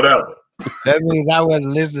 whatever. That means I wasn't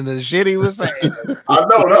listening to the shit he was saying. I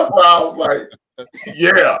know, that's why I was like,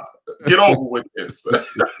 yeah, get over with this.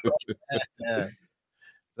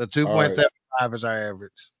 The 2.75 is our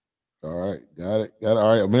average. All right, got it. All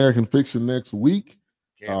right, American Fiction next week.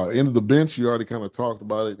 End of the Bench, you already kind of talked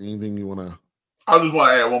about it. Anything you want to? I just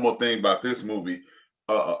want to add one more thing about this movie.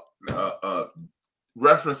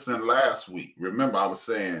 Referencing last week, remember I was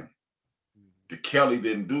saying the Kelly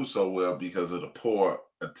didn't do so well because of the poor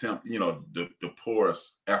attempt, the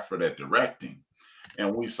poorest effort at directing.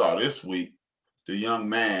 And we saw this week the young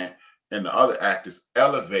man and the other actors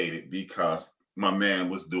elevated because my man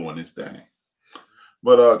was doing his thing.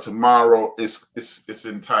 But tomorrow it's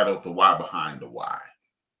entitled The Why Behind the Why.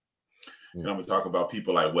 And I'm going to talk about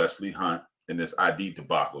people like Wesley Hunt and this ID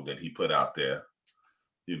debacle that he put out there.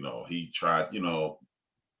 He tried,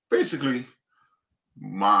 basically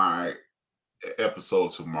my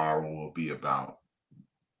episode tomorrow will be about,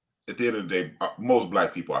 at the end of the day, most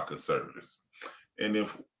Black people are conservatives. And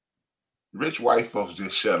if rich white folks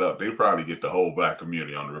just shut up, they probably get the whole Black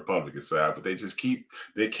community on the Republican side, but they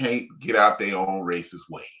can't get out their own racist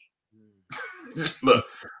way. Just look,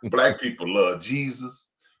 Black people love Jesus.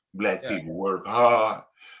 Black people work hard.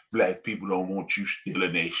 Black people don't want you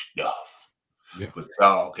stealing their stuff. Yeah. But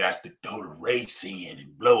y'all got to throw the race in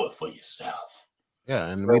and blow it for yourself. Yeah,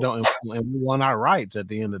 and we want our rights at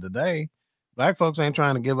the end of the day. Black folks ain't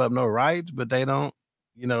trying to give up no rights, but they don't,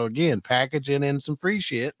 again, packaging in some free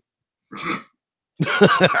shit.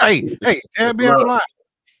 hey, tell me I'm lying.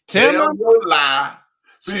 Tell me you lie.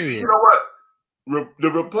 See, you know what?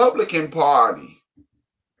 The Republican Party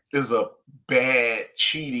is a bad,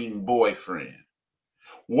 cheating boyfriend.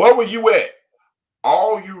 Where were you at?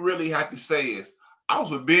 All you really have to say is, I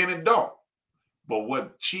was with Ben Dawk. But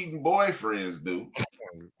what cheating boyfriends do,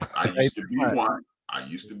 I used to be one.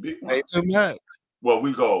 Way too much. Well,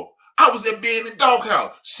 we go, I was at Ben Dawk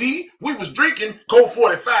house. See, we was drinking Coke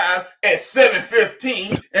 45 at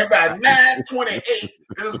 7:15 and by 9:28.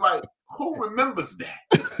 It's like, who remembers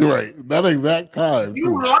that? Right. That exact time.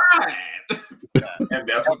 You lying. And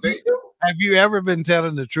that's what they do. Have you ever been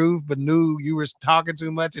telling the truth but knew you were talking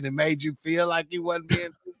too much and it made you feel like you wasn't being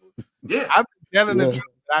truthful? Yeah. I've been telling the truth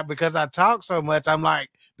because I talk so much. I'm like,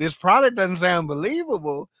 this probably doesn't sound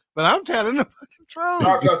believable, but I'm telling the truth.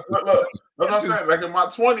 Look, that's what I'm saying. Like in my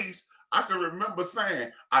 20s, I can remember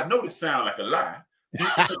saying, I know this sounds like a lie.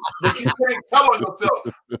 But you can't tell on yourself,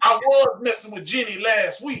 I was messing with Jenny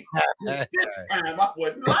last week. This time I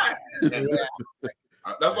wasn't lying.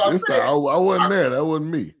 That's what I said. I wasn't there. That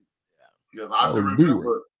wasn't me. Because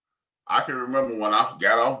I can remember when I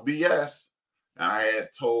got off BS and I had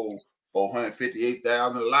told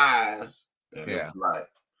 458,000 lies. And it was like,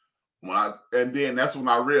 And then that's when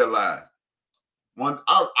I realized.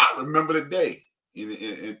 I remember the day, and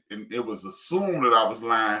it was assumed that I was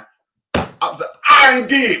lying. I was like, I ain't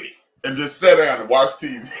did it, and just sat down and watched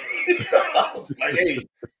TV. I was like, hey,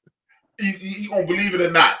 you gonna believe it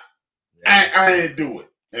or not? I ain't do it,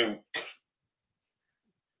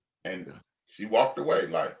 and she walked away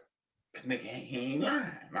like, that nigga he ain't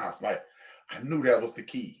lying. And I was like, I knew that was the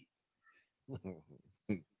key.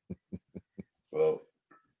 So,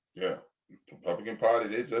 yeah, the Republican Party,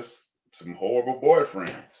 they just some horrible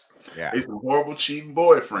boyfriends. Yeah. They some horrible cheating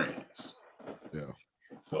boyfriends. Yeah.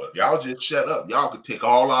 So if y'all just shut up, y'all could take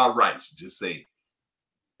all our rights. Just say.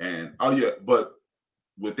 And but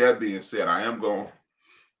with that being said,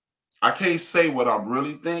 I can't say what I'm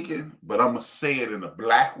really thinking, but I'm gonna say it in a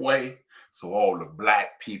black way so all the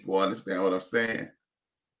black people understand what I'm saying.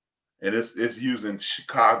 And it's using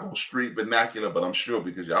Chicago street vernacular, but I'm sure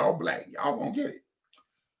because y'all black, y'all gonna get it.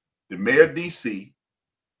 The mayor of DC,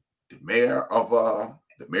 the mayor of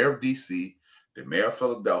DC, the mayor of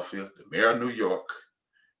Philadelphia, the mayor of New York,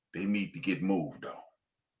 they need to get moved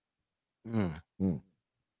on.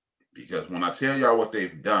 Because when I tell y'all what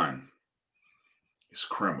they've done, it's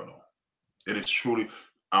criminal. It is truly,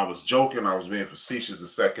 I was joking, I was being facetious a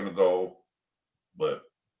second ago, but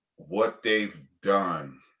what they've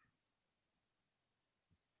done,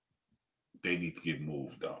 they need to get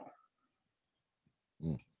moved on.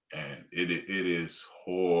 And it is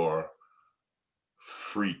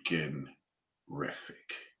freaking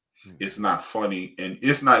horrific. It's not funny, and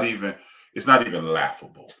it's not even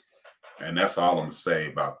laughable. And that's all I'm gonna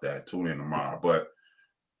say about that. Tune in tomorrow. But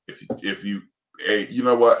if you hey, you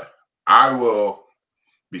know what? I will,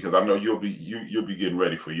 because I know you'll be getting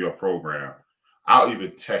ready for your program. I'll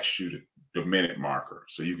even text you the minute marker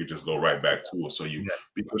so you can just go right back to it. So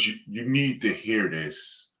because you need to hear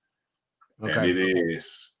this. Okay. And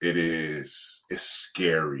it's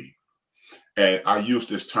scary. And I used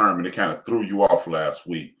this term and it kind of threw you off last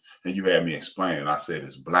week. And you had me explain it. I said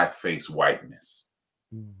it's blackface whiteness.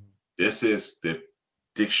 This is the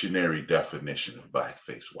dictionary definition of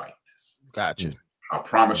blackface whiteness. Gotcha. I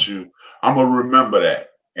promise you, I'm gonna remember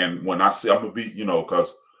that. And when I say I'm gonna be,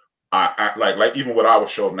 because I like even with our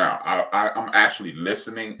show now, I'm actually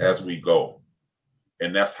listening as we go,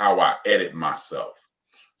 and that's how I edit myself.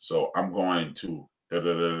 So I'm going to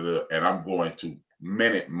and I'm going to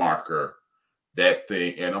minute marker that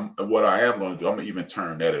thing, and what I am going to do, I'm gonna even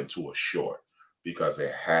turn that into a short because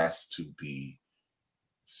it has to be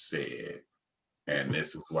said. And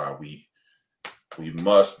this is why we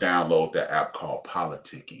must download the app called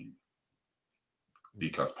Politicking,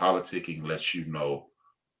 because Politicking lets you know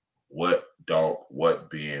what Dawk, what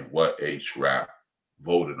Ben, what HRap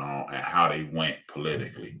voted on and how they went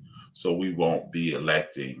politically. So we won't be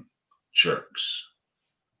electing jerks.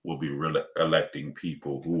 We'll be electing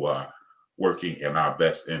people who are working in our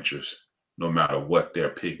best interest, no matter what their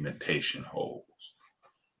pigmentation holds.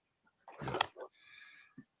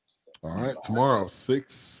 All right, tomorrow,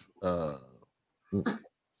 6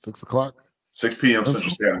 o'clock? 6 p.m. Central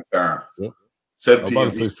Standard Time. Yep. 7 p.m. I'm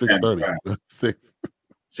about to say 6:30.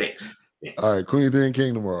 6. All right, Queen 3 and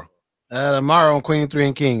King tomorrow. Tomorrow on Queen 3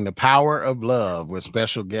 and King, The Power of Love with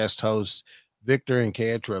special guest hosts Victor and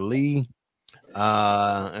Ketra Lee.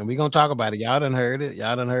 And we're gonna talk about it. Y'all done heard it.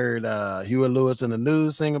 Y'all done heard Huey Lewis in the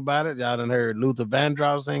News sing about it. Y'all done heard Luther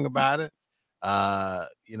Vandross sing about it.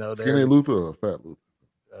 Skinny Luther or Fat Luther?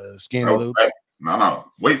 Skinny Luther.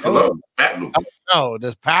 No. Wait for love. Fat Luther. No,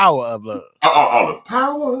 the Power of Love. Oh, the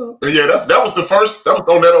Power. Yeah, that was the first. That was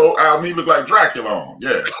on that old album. He looked like Dracula on.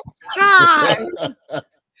 Yeah.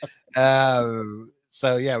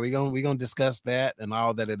 So yeah, we're gonna discuss that and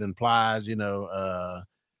all that it implies. It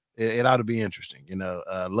ought to be interesting.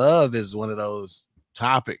 Love is one of those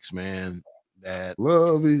topics, man, that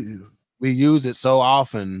love is. We use it so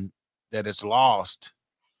often that it's lost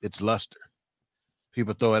its luster.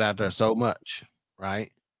 People throw it out there so much,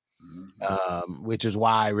 right? Which is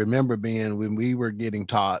why I remember when we were getting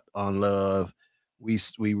taught on love, we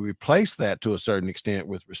replaced that to a certain extent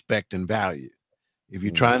with respect and value. If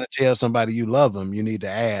you're trying to tell somebody you love them, you need to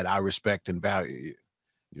add, I respect and value you.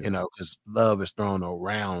 Yeah. Because love is thrown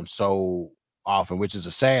around so often, which is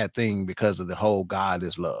a sad thing because of the whole God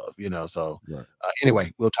is love, So right.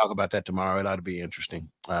 Anyway, we'll talk about that tomorrow. It ought to be interesting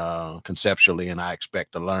conceptually, and I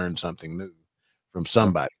expect to learn something new from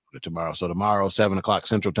somebody tomorrow. So tomorrow, 7 o'clock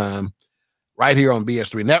Central Time, right here on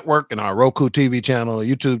BS3 Network and our Roku TV channel,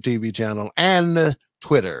 YouTube TV channel, and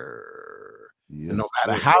Twitter. Yes, and no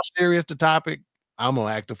matter how serious the topic, I'm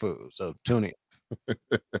gonna act a fool. So tune in.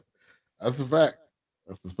 That's a fact.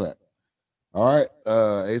 All right,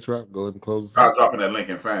 HRap, go ahead and close this I'm out. dropping that link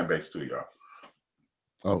in fan base too, y'all.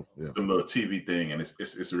 Oh, yeah. It's a little TV thing, and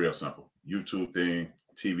it's real simple. YouTube thing,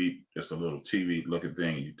 TV, it's a little TV looking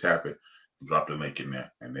thing, and you tap it, drop the link in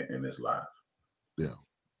there, and it's live. Yeah,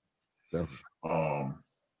 definitely.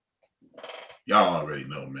 Y'all already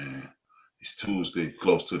know, man. It's Tuesday,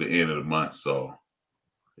 close to the end of the month, so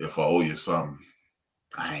if I owe you something,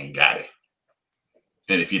 I ain't got it.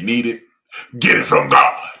 And if you need it, get it from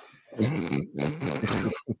God.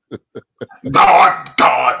 God.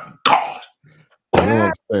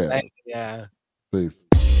 Yeah. Yeah. Peace.